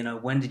ask me,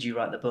 when did you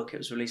write the book? It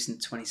was released in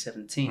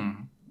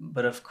 2017.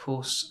 But of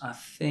course, I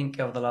think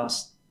over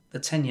the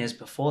 10 years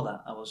before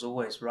that, I was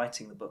always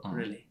writing the book,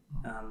 really,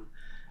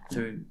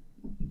 through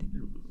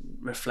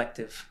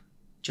reflective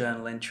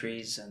journal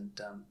entries and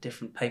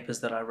different papers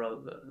that I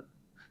wrote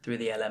through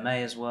the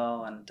LMA as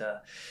well, and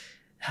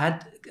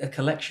had a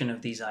collection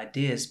of these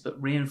ideas,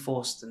 but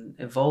reinforced and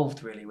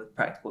evolved really with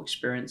practical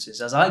experiences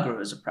as I grew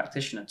as a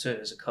practitioner too,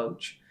 as a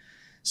coach.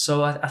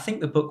 So I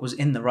think the book was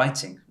in the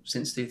writing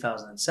since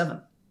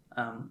 2007,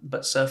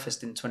 but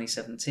surfaced in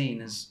 2017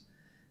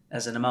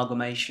 as an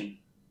amalgamation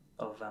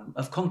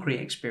of concrete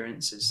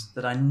experiences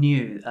that I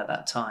knew at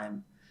that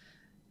time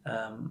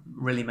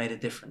really made a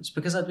difference,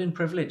 because I'd been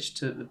privileged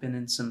to have been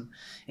in some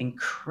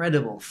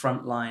incredible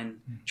frontline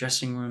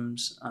dressing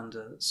rooms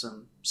under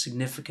some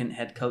significant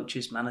head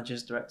coaches,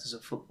 managers, directors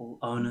of football,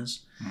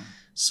 owners.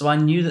 So I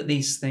knew that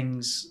these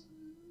things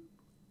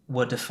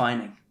were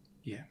defining.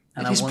 Yeah.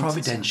 And it is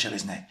providential,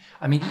 isn't it?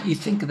 I mean, you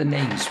think of the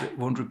names, we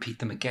won't repeat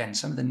them again.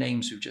 Some of the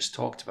names we've just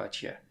talked about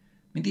here.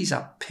 I mean, these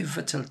are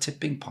pivotal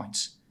tipping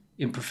points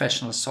in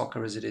professional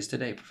soccer as it is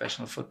today,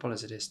 professional football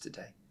as it is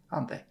today,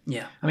 aren't they?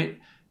 Yeah. I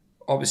mean,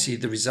 obviously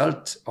the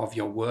result of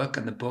your work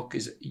and the book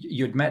is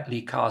you'd met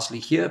Lee Carsley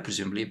here,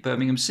 presumably at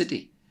Birmingham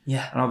City.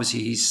 Yeah. And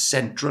obviously he's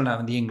central now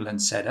in the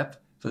England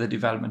setup for the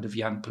development of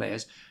young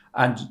players.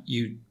 And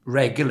you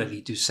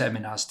regularly do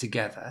seminars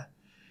together.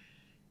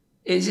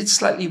 Is it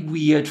slightly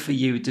weird for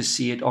you to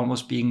see it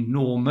almost being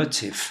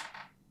normative?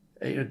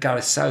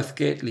 Gareth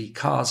Southgate, Lee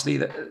Carsley,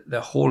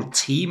 the whole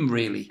team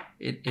really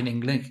in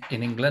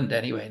England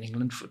anyway, in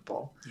England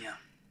football. Yeah.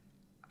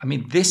 I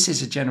mean, this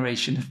is a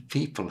generation of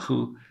people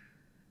who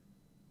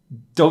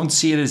don't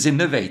see it as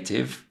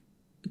innovative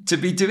to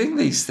be doing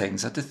these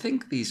things or to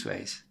think these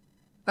ways.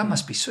 That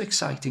must be so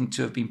exciting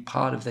to have been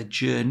part of the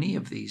journey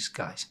of these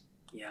guys.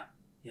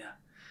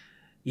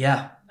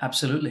 Yeah,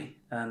 absolutely.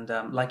 And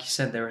like you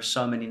said, there are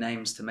so many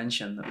names to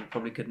mention that we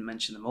probably couldn't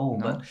mention them all.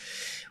 No. But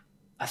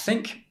I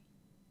think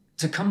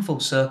to come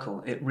full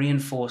circle, it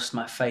reinforced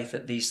my faith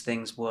that these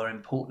things were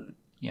important.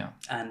 Yeah.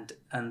 And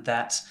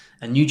that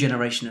a new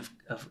generation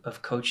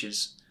of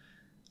coaches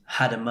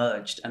had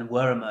emerged and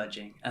were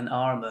emerging and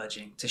are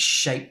emerging to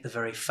shape the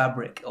very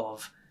fabric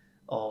of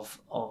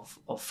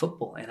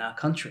football in our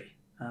country.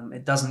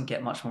 It doesn't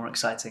get much more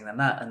exciting than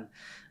that. And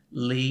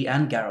Lee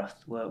and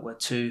Gareth were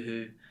 2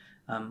 who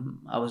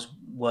I was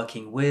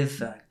working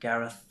with.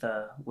 Gareth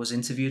was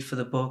interviewed for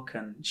the book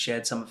and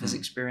shared some of his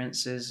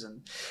experiences.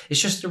 And it's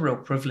just a real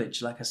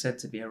privilege, like I said,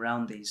 to be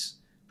around these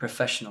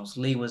professionals.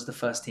 Lee was the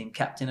first team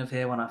captain of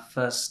here when I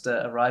first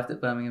arrived at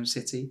Birmingham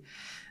City,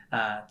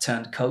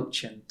 turned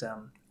coach. And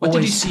what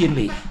did you see in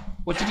Lee?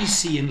 What did you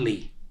see in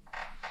Lee?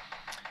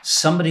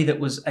 Somebody that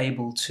was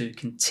able to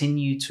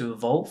continue to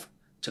evolve,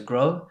 to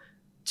grow,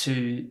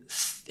 to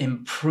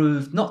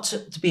improve, not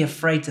to be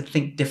afraid to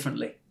think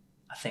differently,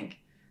 I think.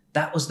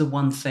 That was the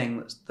one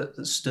thing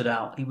that stood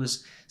out. He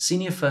was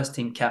senior first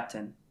team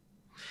captain.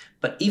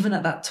 But even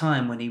at that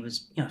time when he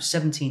was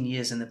 17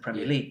 years in the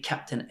Premier League,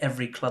 captain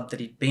every club that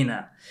he'd been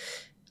at,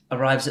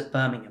 arrives at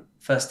Birmingham,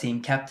 first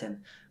team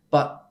captain.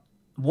 But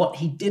what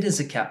he did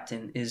as a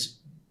captain is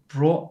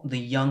brought the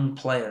young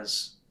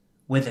players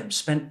with him,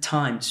 spent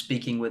time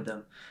speaking with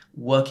them,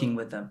 working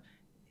with them.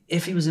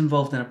 If he was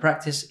involved in a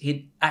practice,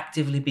 he'd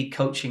actively be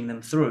coaching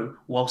them through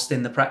whilst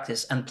in the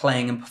practice and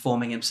playing and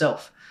performing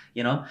himself.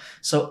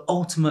 So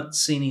ultimate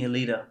senior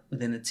leader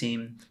within the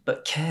team,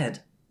 but cared.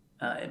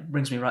 It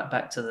brings me right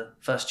back to the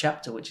first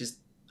chapter, which is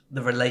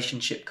the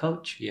relationship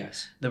coach.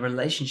 Yes. The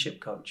relationship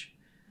coach,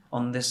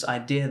 on this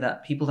idea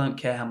that people don't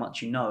care how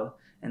much you know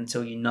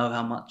until you know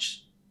how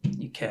much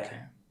you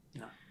care.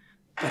 Okay.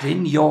 But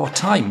in your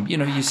time,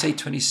 you say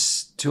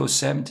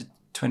 2007 to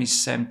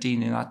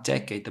 2017, in that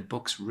decade, the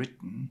book's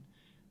written.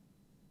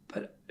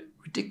 But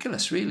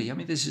ridiculous, really. I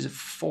mean, this is a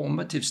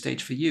formative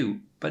stage for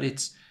you, but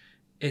it's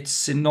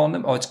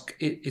synonymous, or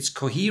it's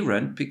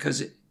coherent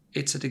because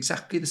it's at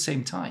exactly the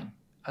same time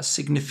as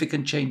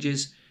significant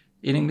changes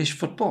in English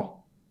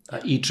football.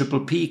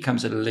 EPPP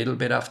comes a little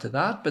bit after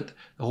that, but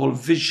the whole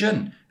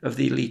vision of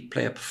the Elite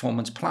Player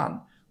Performance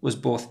Plan was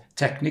both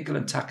technical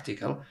and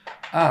tactical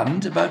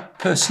and about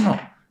personal,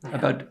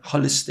 about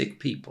holistic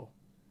people.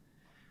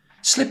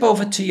 Slip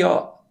over to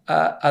your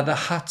other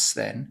hats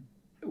then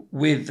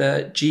with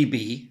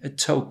GB at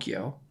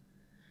Tokyo.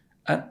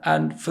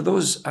 And for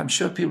those, I'm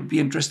sure people would be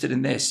interested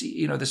in this,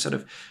 the sort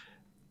of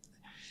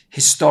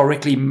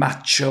historically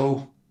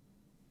macho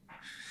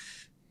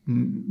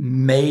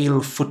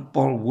male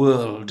football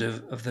world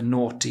of the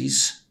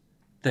noughties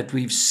that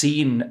we've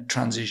seen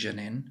transition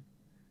in.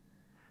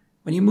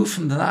 When you move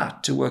from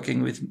that to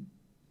working with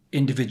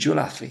individual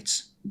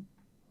athletes,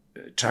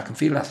 track and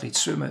field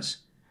athletes, swimmers.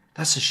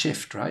 That's a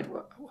shift, right?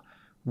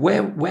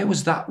 Where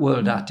was that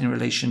world at in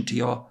relation to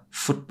your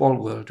football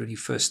world when you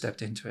first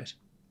stepped into it?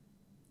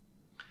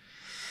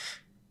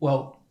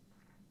 Well,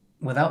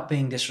 without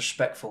being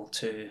disrespectful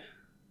to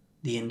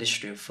the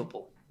industry of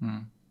football,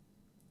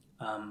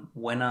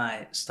 when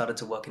I started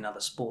to work in other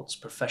sports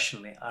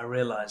professionally, I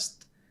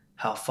realized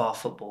how far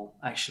football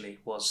actually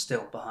was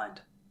still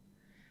behind.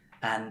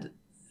 And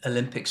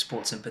Olympic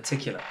sports in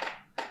particular,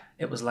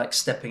 it was like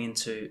stepping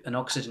into an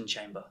oxygen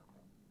chamber,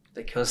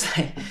 because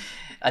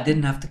I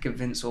didn't have to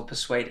convince or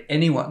persuade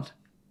anyone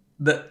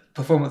that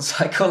performance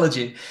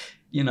psychology,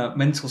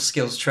 mental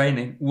skills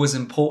training was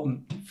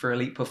important for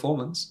elite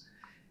performance.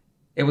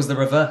 It was the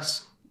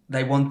reverse.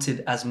 They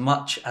wanted as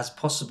much as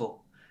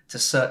possible to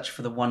search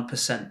for the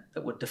 1%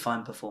 that would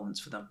define performance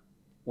for them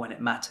when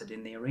it mattered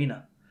in the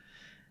arena.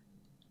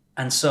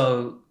 And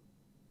so,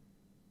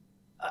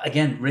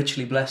 again,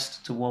 richly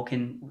blessed to walk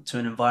into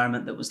an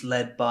environment that was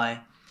led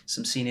by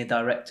some senior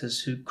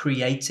directors who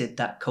created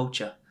that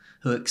culture,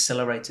 who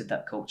accelerated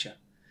that culture.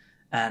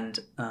 And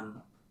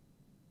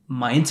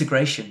my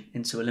integration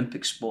into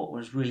Olympic sport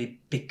was really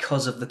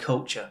because of the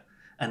culture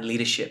and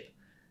leadership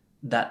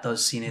that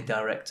those senior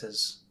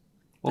directors...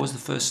 What was the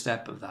first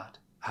step of that?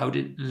 How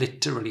did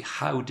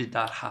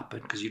that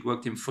happen? Because you'd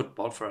worked in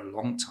football for a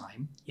long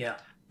time. Yeah.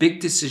 Big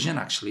decision,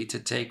 actually, to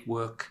take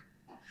work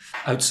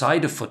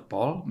outside of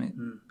football,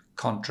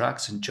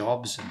 contracts and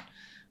jobs and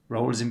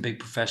roles in big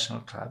professional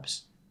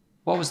clubs.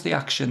 What was the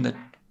action that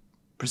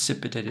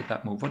precipitated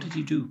that move? What did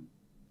you do?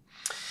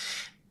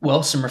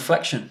 Well, some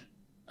reflection.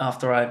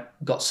 After I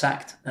got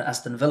sacked at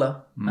Aston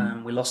Villa,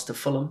 we lost to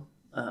Fulham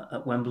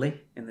at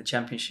Wembley in the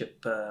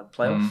Championship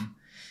playoff.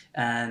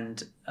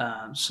 And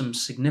some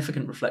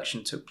significant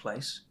reflection took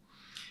place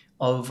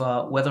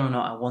over whether or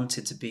not I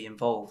wanted to be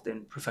involved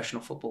in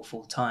professional football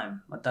full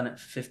time. I'd done it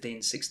for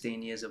 15,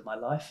 16 years of my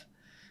life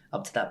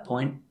up to that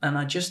point. And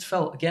I just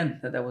felt, again,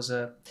 that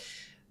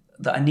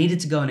that I needed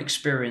to go and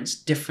experience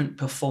different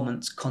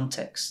performance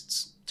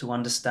contexts to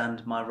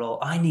understand my role.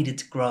 I needed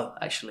to grow,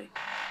 actually,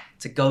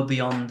 to go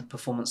beyond the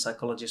performance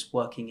psychologist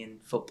working in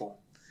football,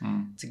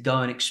 to go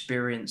and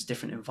experience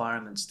different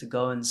environments, to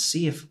go and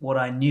see if what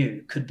I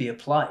knew could be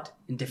applied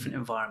in different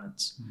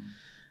environments.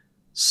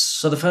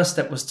 So the first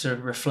step was to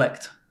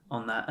reflect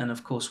on that. And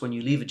of course, when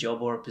you leave a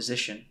job or a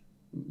position,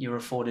 you're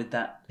afforded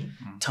that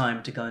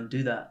time to go and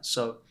do that.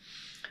 So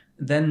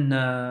then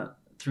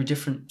through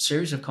different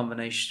series of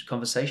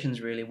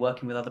conversations, really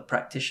working with other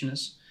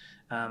practitioners,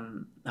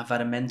 I've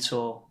had a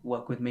mentor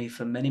work with me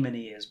for many,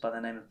 many years by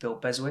the name of Bill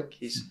Beswick.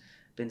 He's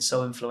been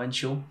so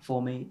influential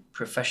for me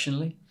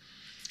professionally.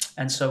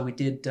 And so we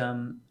did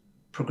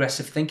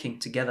progressive thinking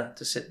together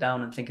to sit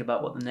down and think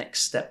about what the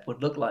next step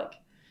would look like,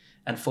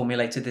 and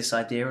formulated this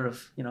idea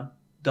of,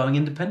 going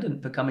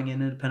independent, becoming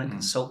an independent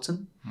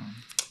consultant.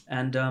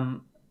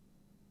 And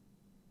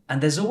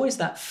there's always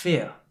that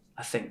fear,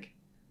 I think,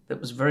 that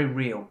was very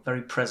real,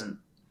 very present.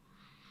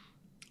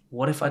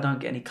 What if I don't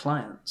get any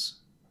clients?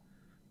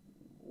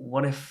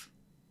 What if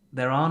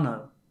there are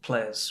no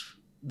players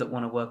that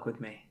want to work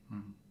with me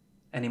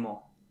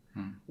anymore?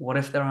 What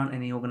if there aren't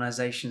any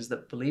organizations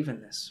that believe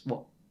in this?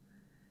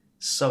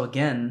 So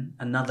again,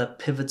 another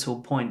pivotal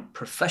point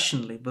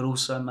professionally, but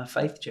also in my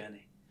faith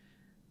journey,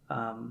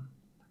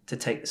 to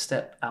take the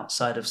step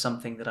outside of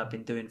something that I've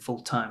been doing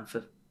full time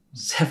for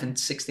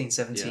 16,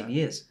 17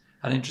 years.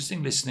 And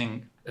interesting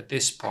listening at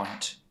this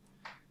point,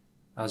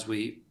 as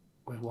we're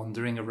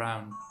wandering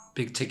around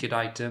big ticket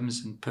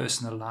items and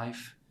personal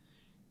life.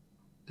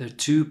 There are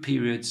two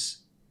periods.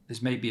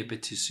 This may be a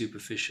bit too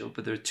superficial,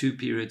 but there are two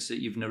periods that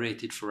you've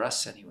narrated for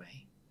us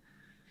anyway,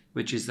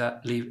 which is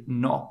that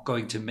not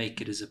going to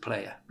make it as a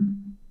player,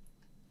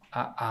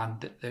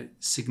 and the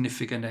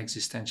significant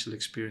existential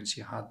experience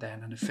you had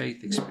then, and a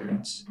faith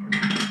experience.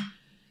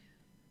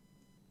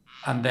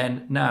 And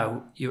then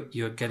now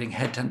you're getting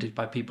headhunted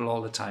by people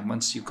all the time.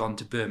 Once you've gone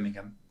to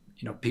Birmingham,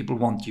 people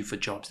want you for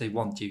jobs. They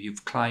want you.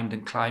 You've climbed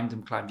and climbed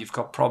and climbed. You've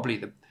got probably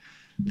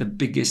the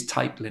biggest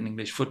title in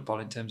English football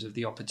in terms of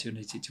the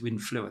opportunity to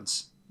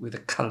influence, with a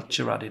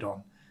culture added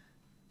on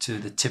to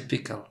the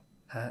typical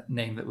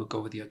name that would go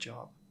with your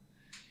job.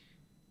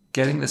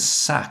 Getting the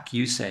sack,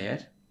 you say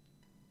it,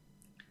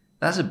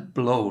 that's a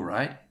blow,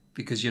 right?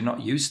 Because you're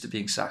not used to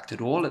being sacked at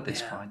all at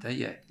this point, are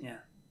you? Yeah.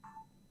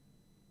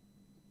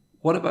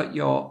 What about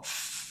you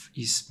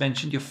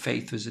mentioned your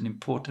faith was an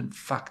important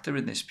factor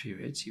in this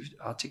period. So you've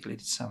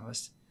articulated some of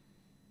us.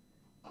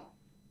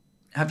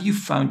 Have you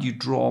found you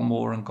draw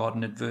more on God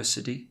in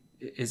adversity?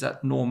 Is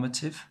that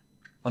normative?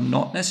 Or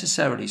not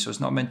necessarily? So it's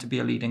not meant to be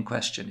a leading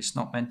question. It's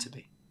not meant to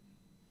be.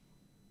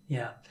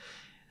 Yeah.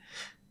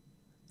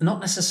 Not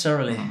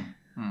necessarily.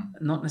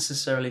 Not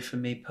necessarily for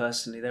me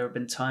personally. There have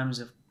been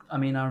times I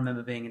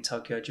remember being in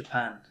Tokyo,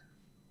 Japan,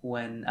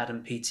 when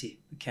Adam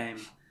Peaty became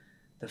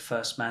the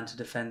first man to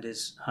defend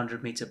his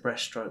 100-meter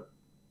breaststroke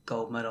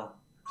gold medal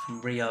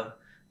from Rio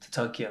to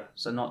Tokyo.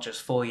 So not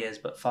just 4 years,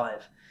 but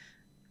 5.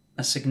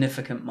 A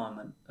significant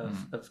moment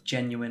of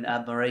genuine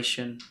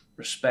admiration,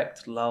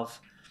 respect, love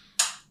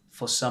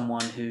for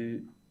someone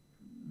who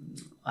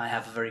I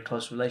have a very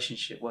close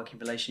working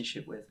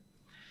relationship with.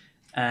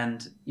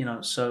 And,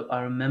 so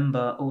I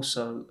remember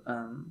also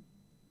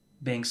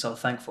being so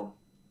thankful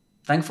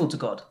to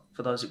God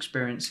for those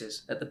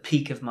experiences at the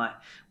peak of my,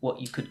 what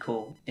you could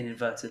call, in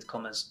inverted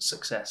commas,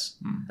 success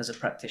as a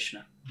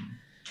practitioner.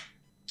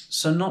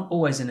 So not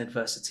always in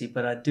adversity,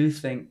 but I do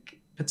think,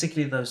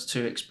 particularly those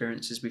two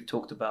experiences we've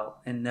talked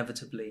about,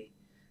 inevitably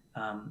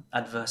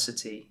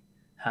adversity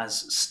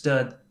has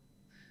stirred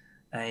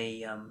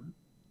a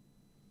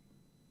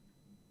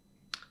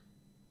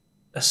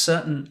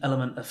certain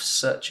element of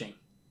searching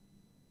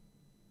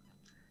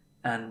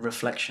and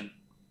reflection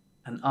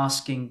and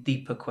asking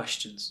deeper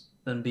questions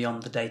than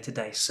beyond the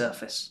day-to-day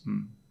surface.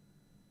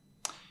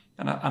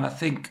 And I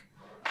think,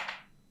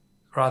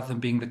 rather than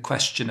being the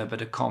questioner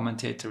but a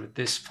commentator at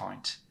this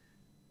point,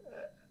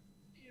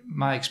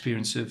 my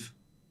experience of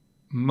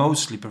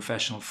mostly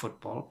professional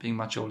football, being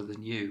much older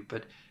than you,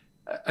 but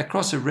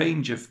across a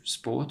range of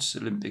sports,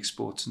 Olympic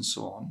sports and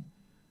so on,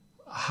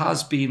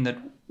 has been that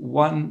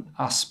one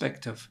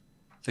aspect of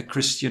the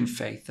Christian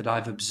faith that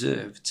I've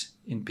observed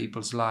in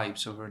people's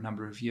lives over a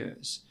number of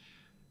years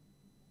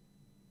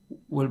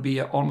will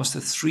be almost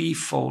a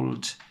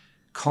threefold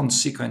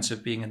consequence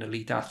of being an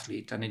elite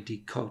athlete, and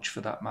indeed coach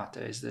for that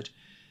matter, is that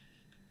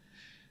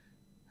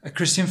a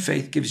Christian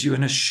faith gives you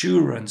an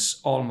assurance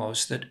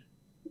almost that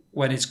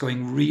when it's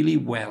going really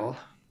well,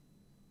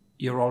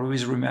 you're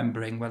always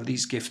remembering, well,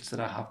 these gifts that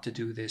I have to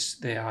do this,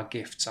 they are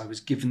gifts. I was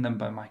given them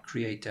by my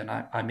Creator, and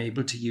I'm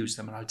able to use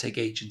them, and I'll take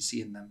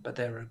agency in them. But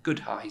there are good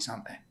highs,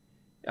 aren't there?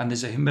 And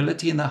there's a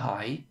humility in the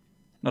high,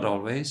 not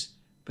always,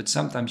 but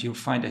sometimes you'll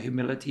find a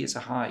humility as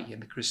a high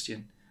in the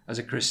Christian, as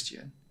a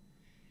Christian.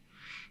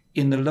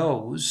 In the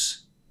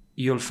lows,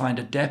 you'll find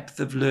a depth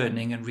of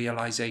learning and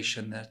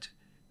realization that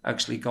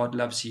actually God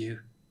loves you,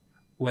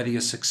 whether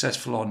you're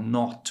successful or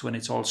not, when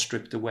it's all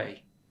stripped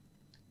away.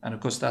 And of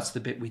course, that's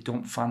the bit we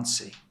don't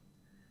fancy.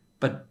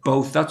 But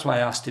both, that's why I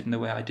asked it in the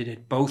way I did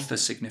it, both are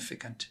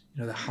significant.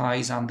 The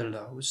highs and the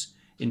lows,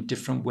 in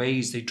different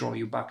ways, they draw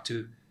you back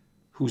to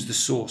who's the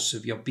source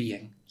of your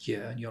being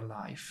here in your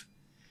life.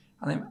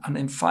 And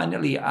then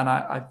finally, and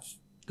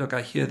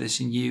I hear this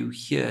in you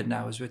here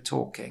now as we're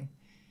talking,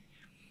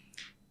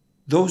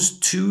 those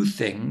two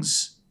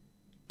things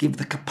give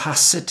the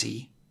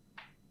capacity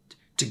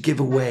to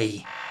give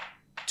away,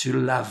 to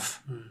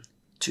love,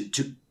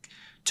 to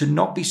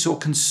not be so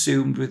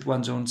consumed with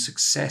one's own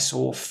success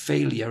or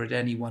failure at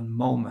any one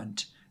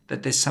moment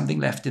that there's something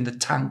left in the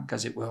tank,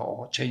 as it were,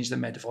 or change the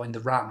metaphor, in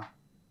the ram,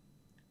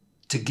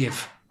 to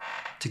give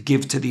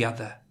to the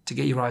other, to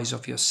get your eyes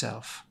off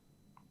yourself.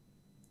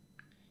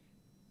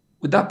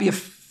 Would that be a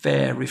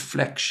fair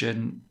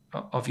reflection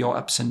of your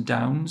ups and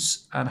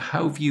downs? And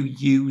how have you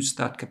used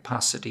that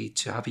capacity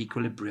to have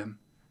equilibrium,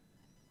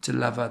 to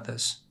love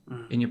others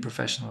in your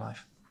professional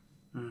life?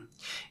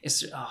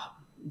 It's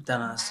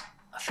Danno,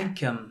 I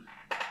think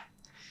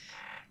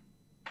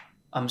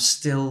I'm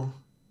still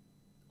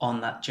on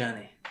that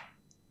journey,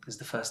 is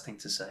the first thing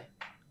to say.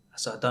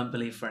 So I don't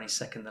believe for any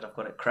second that I've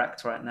got it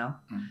cracked right now.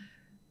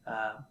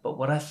 But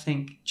what I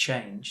think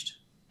changed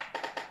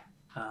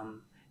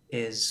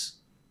is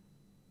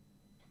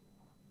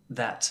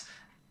that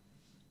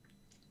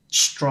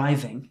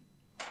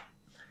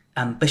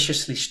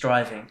ambitiously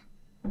striving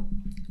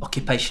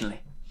occupationally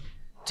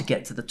to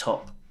get to the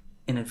top,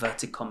 in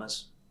inverted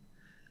commas,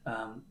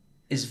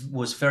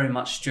 was very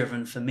much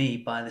driven for me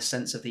by the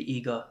sense of the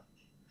ego,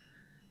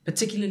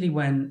 particularly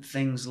when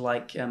things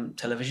like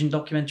television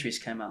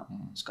documentaries came out,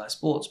 Sky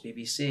Sports,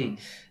 BBC,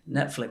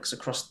 Netflix,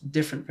 across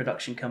different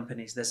production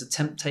companies. There's a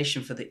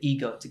temptation for the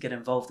ego to get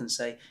involved and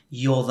say,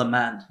 you're the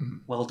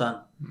man, well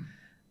done.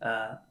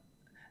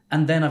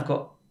 And then I've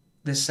got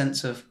this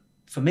sense of,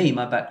 for me,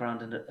 my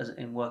background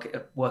in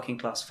working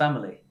class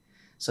family.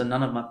 So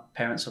none of my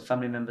parents or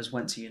family members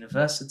went to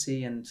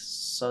university. And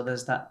so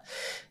there's that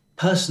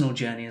personal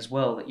journey as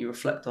well that you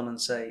reflect on and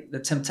say, the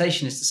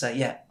temptation is to say,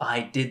 yeah,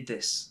 I did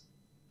this.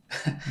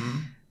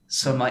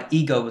 So my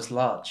ego was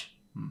large.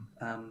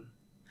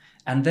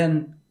 And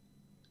then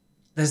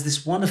there's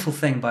this wonderful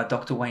thing by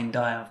Dr. Wayne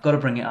Dyer. I've got to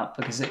bring it up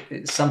because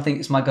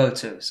it's my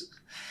go-to.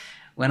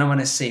 When I want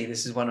to see,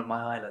 this is one of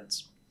my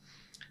islands.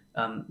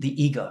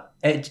 The ego,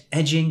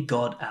 edging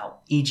God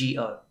out,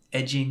 EGO,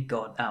 edging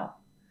God out.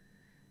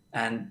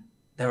 And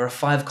there are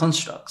 5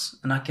 constructs,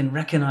 and I can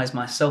recognize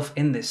myself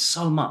in this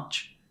so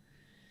much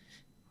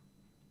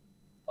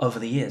over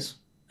the years,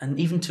 and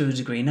even to a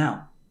degree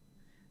now.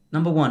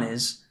 Number 1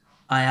 is,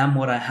 I am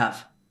what I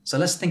have. So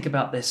let's think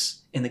about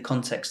this in the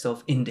context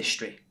of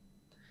industry.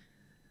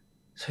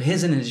 So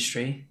here's an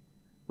industry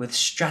with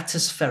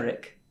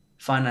stratospheric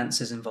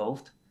finances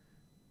involved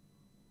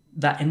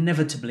that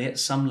inevitably at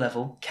some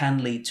level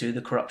can lead to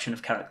the corruption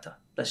of character,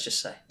 let's just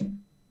say.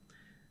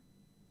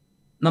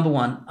 Number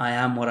 1, I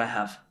am what I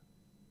have.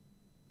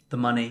 The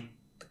money,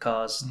 the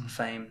cars, the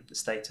fame, the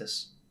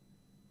status.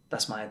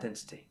 That's my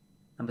identity.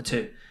 Number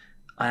 2,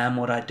 I am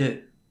what I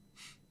do.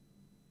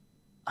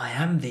 I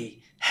am the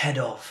head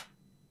of.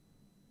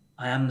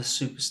 I am the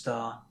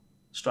superstar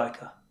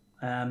striker.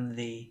 I am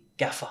the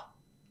gaffer.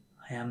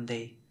 I I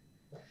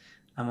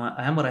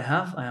am what I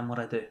have, I am what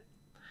I do.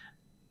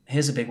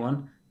 Here's a big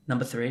one.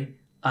 Number 3,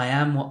 I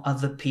am what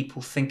other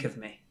people think of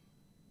me.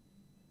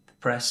 The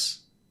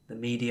press, the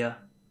media,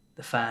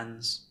 the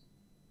fans,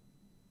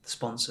 the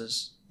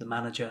sponsors, the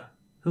manager,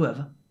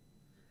 whoever.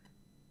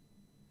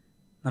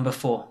 Number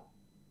 4,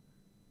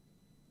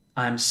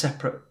 I am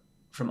separate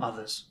from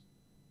others.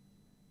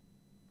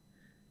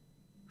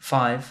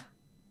 5,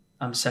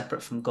 I'm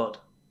separate from God.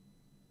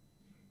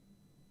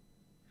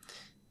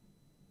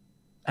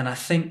 And I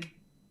think,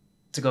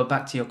 to go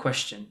back to your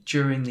question,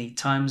 during the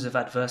times of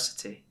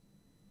adversity,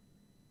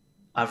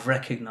 I've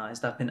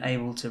been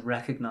able to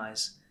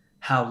recognize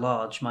how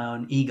large my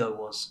own ego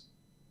was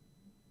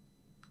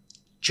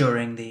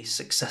during the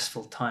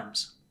successful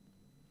times.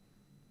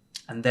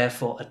 And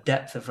therefore a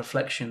depth of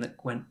reflection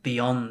that went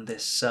beyond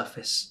this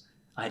surface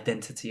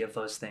identity of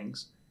those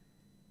things,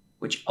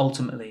 which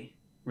ultimately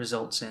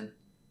results in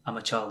I'm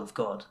a child of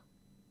God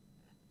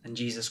and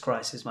Jesus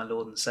Christ is my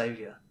Lord and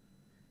Saviour,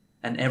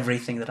 and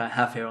everything that I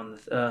have here on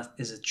the earth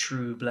is a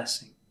true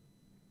blessing.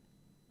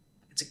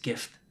 It's a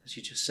gift, as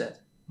you just said.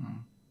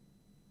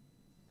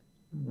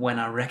 When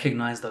I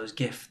recognize those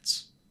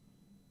gifts,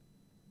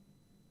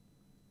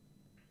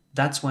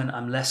 that's when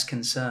I'm less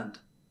concerned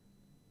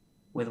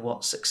with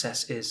what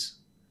success is.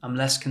 I'm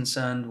less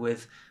concerned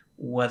with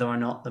whether or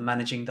not the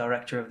managing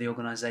director of the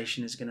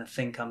organization is going to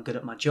think I'm good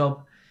at my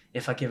job.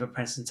 If I give a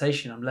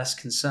presentation, I'm less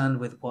concerned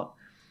with what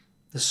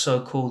the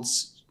so-called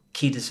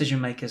key decision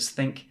makers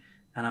think,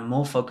 and I'm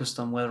more focused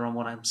on whether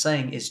what I'm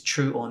saying is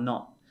true or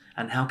not,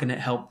 and how can it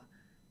help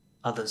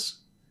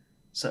others.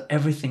 So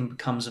everything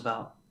becomes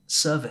about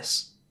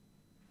service,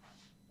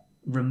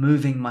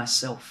 removing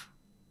myself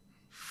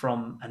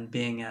from and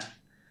being a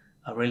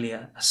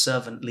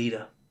servant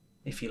leader,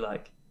 if you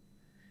like,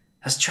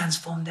 has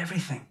transformed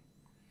everything.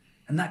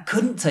 And that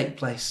couldn't take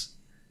place.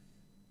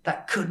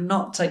 That could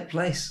not take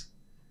place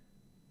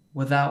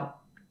without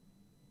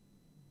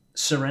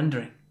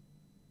surrendering.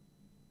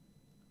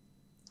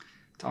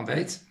 Tom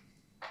Bates.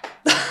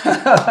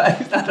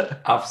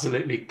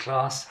 Absolutely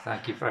class.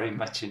 Thank you very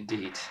much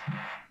indeed.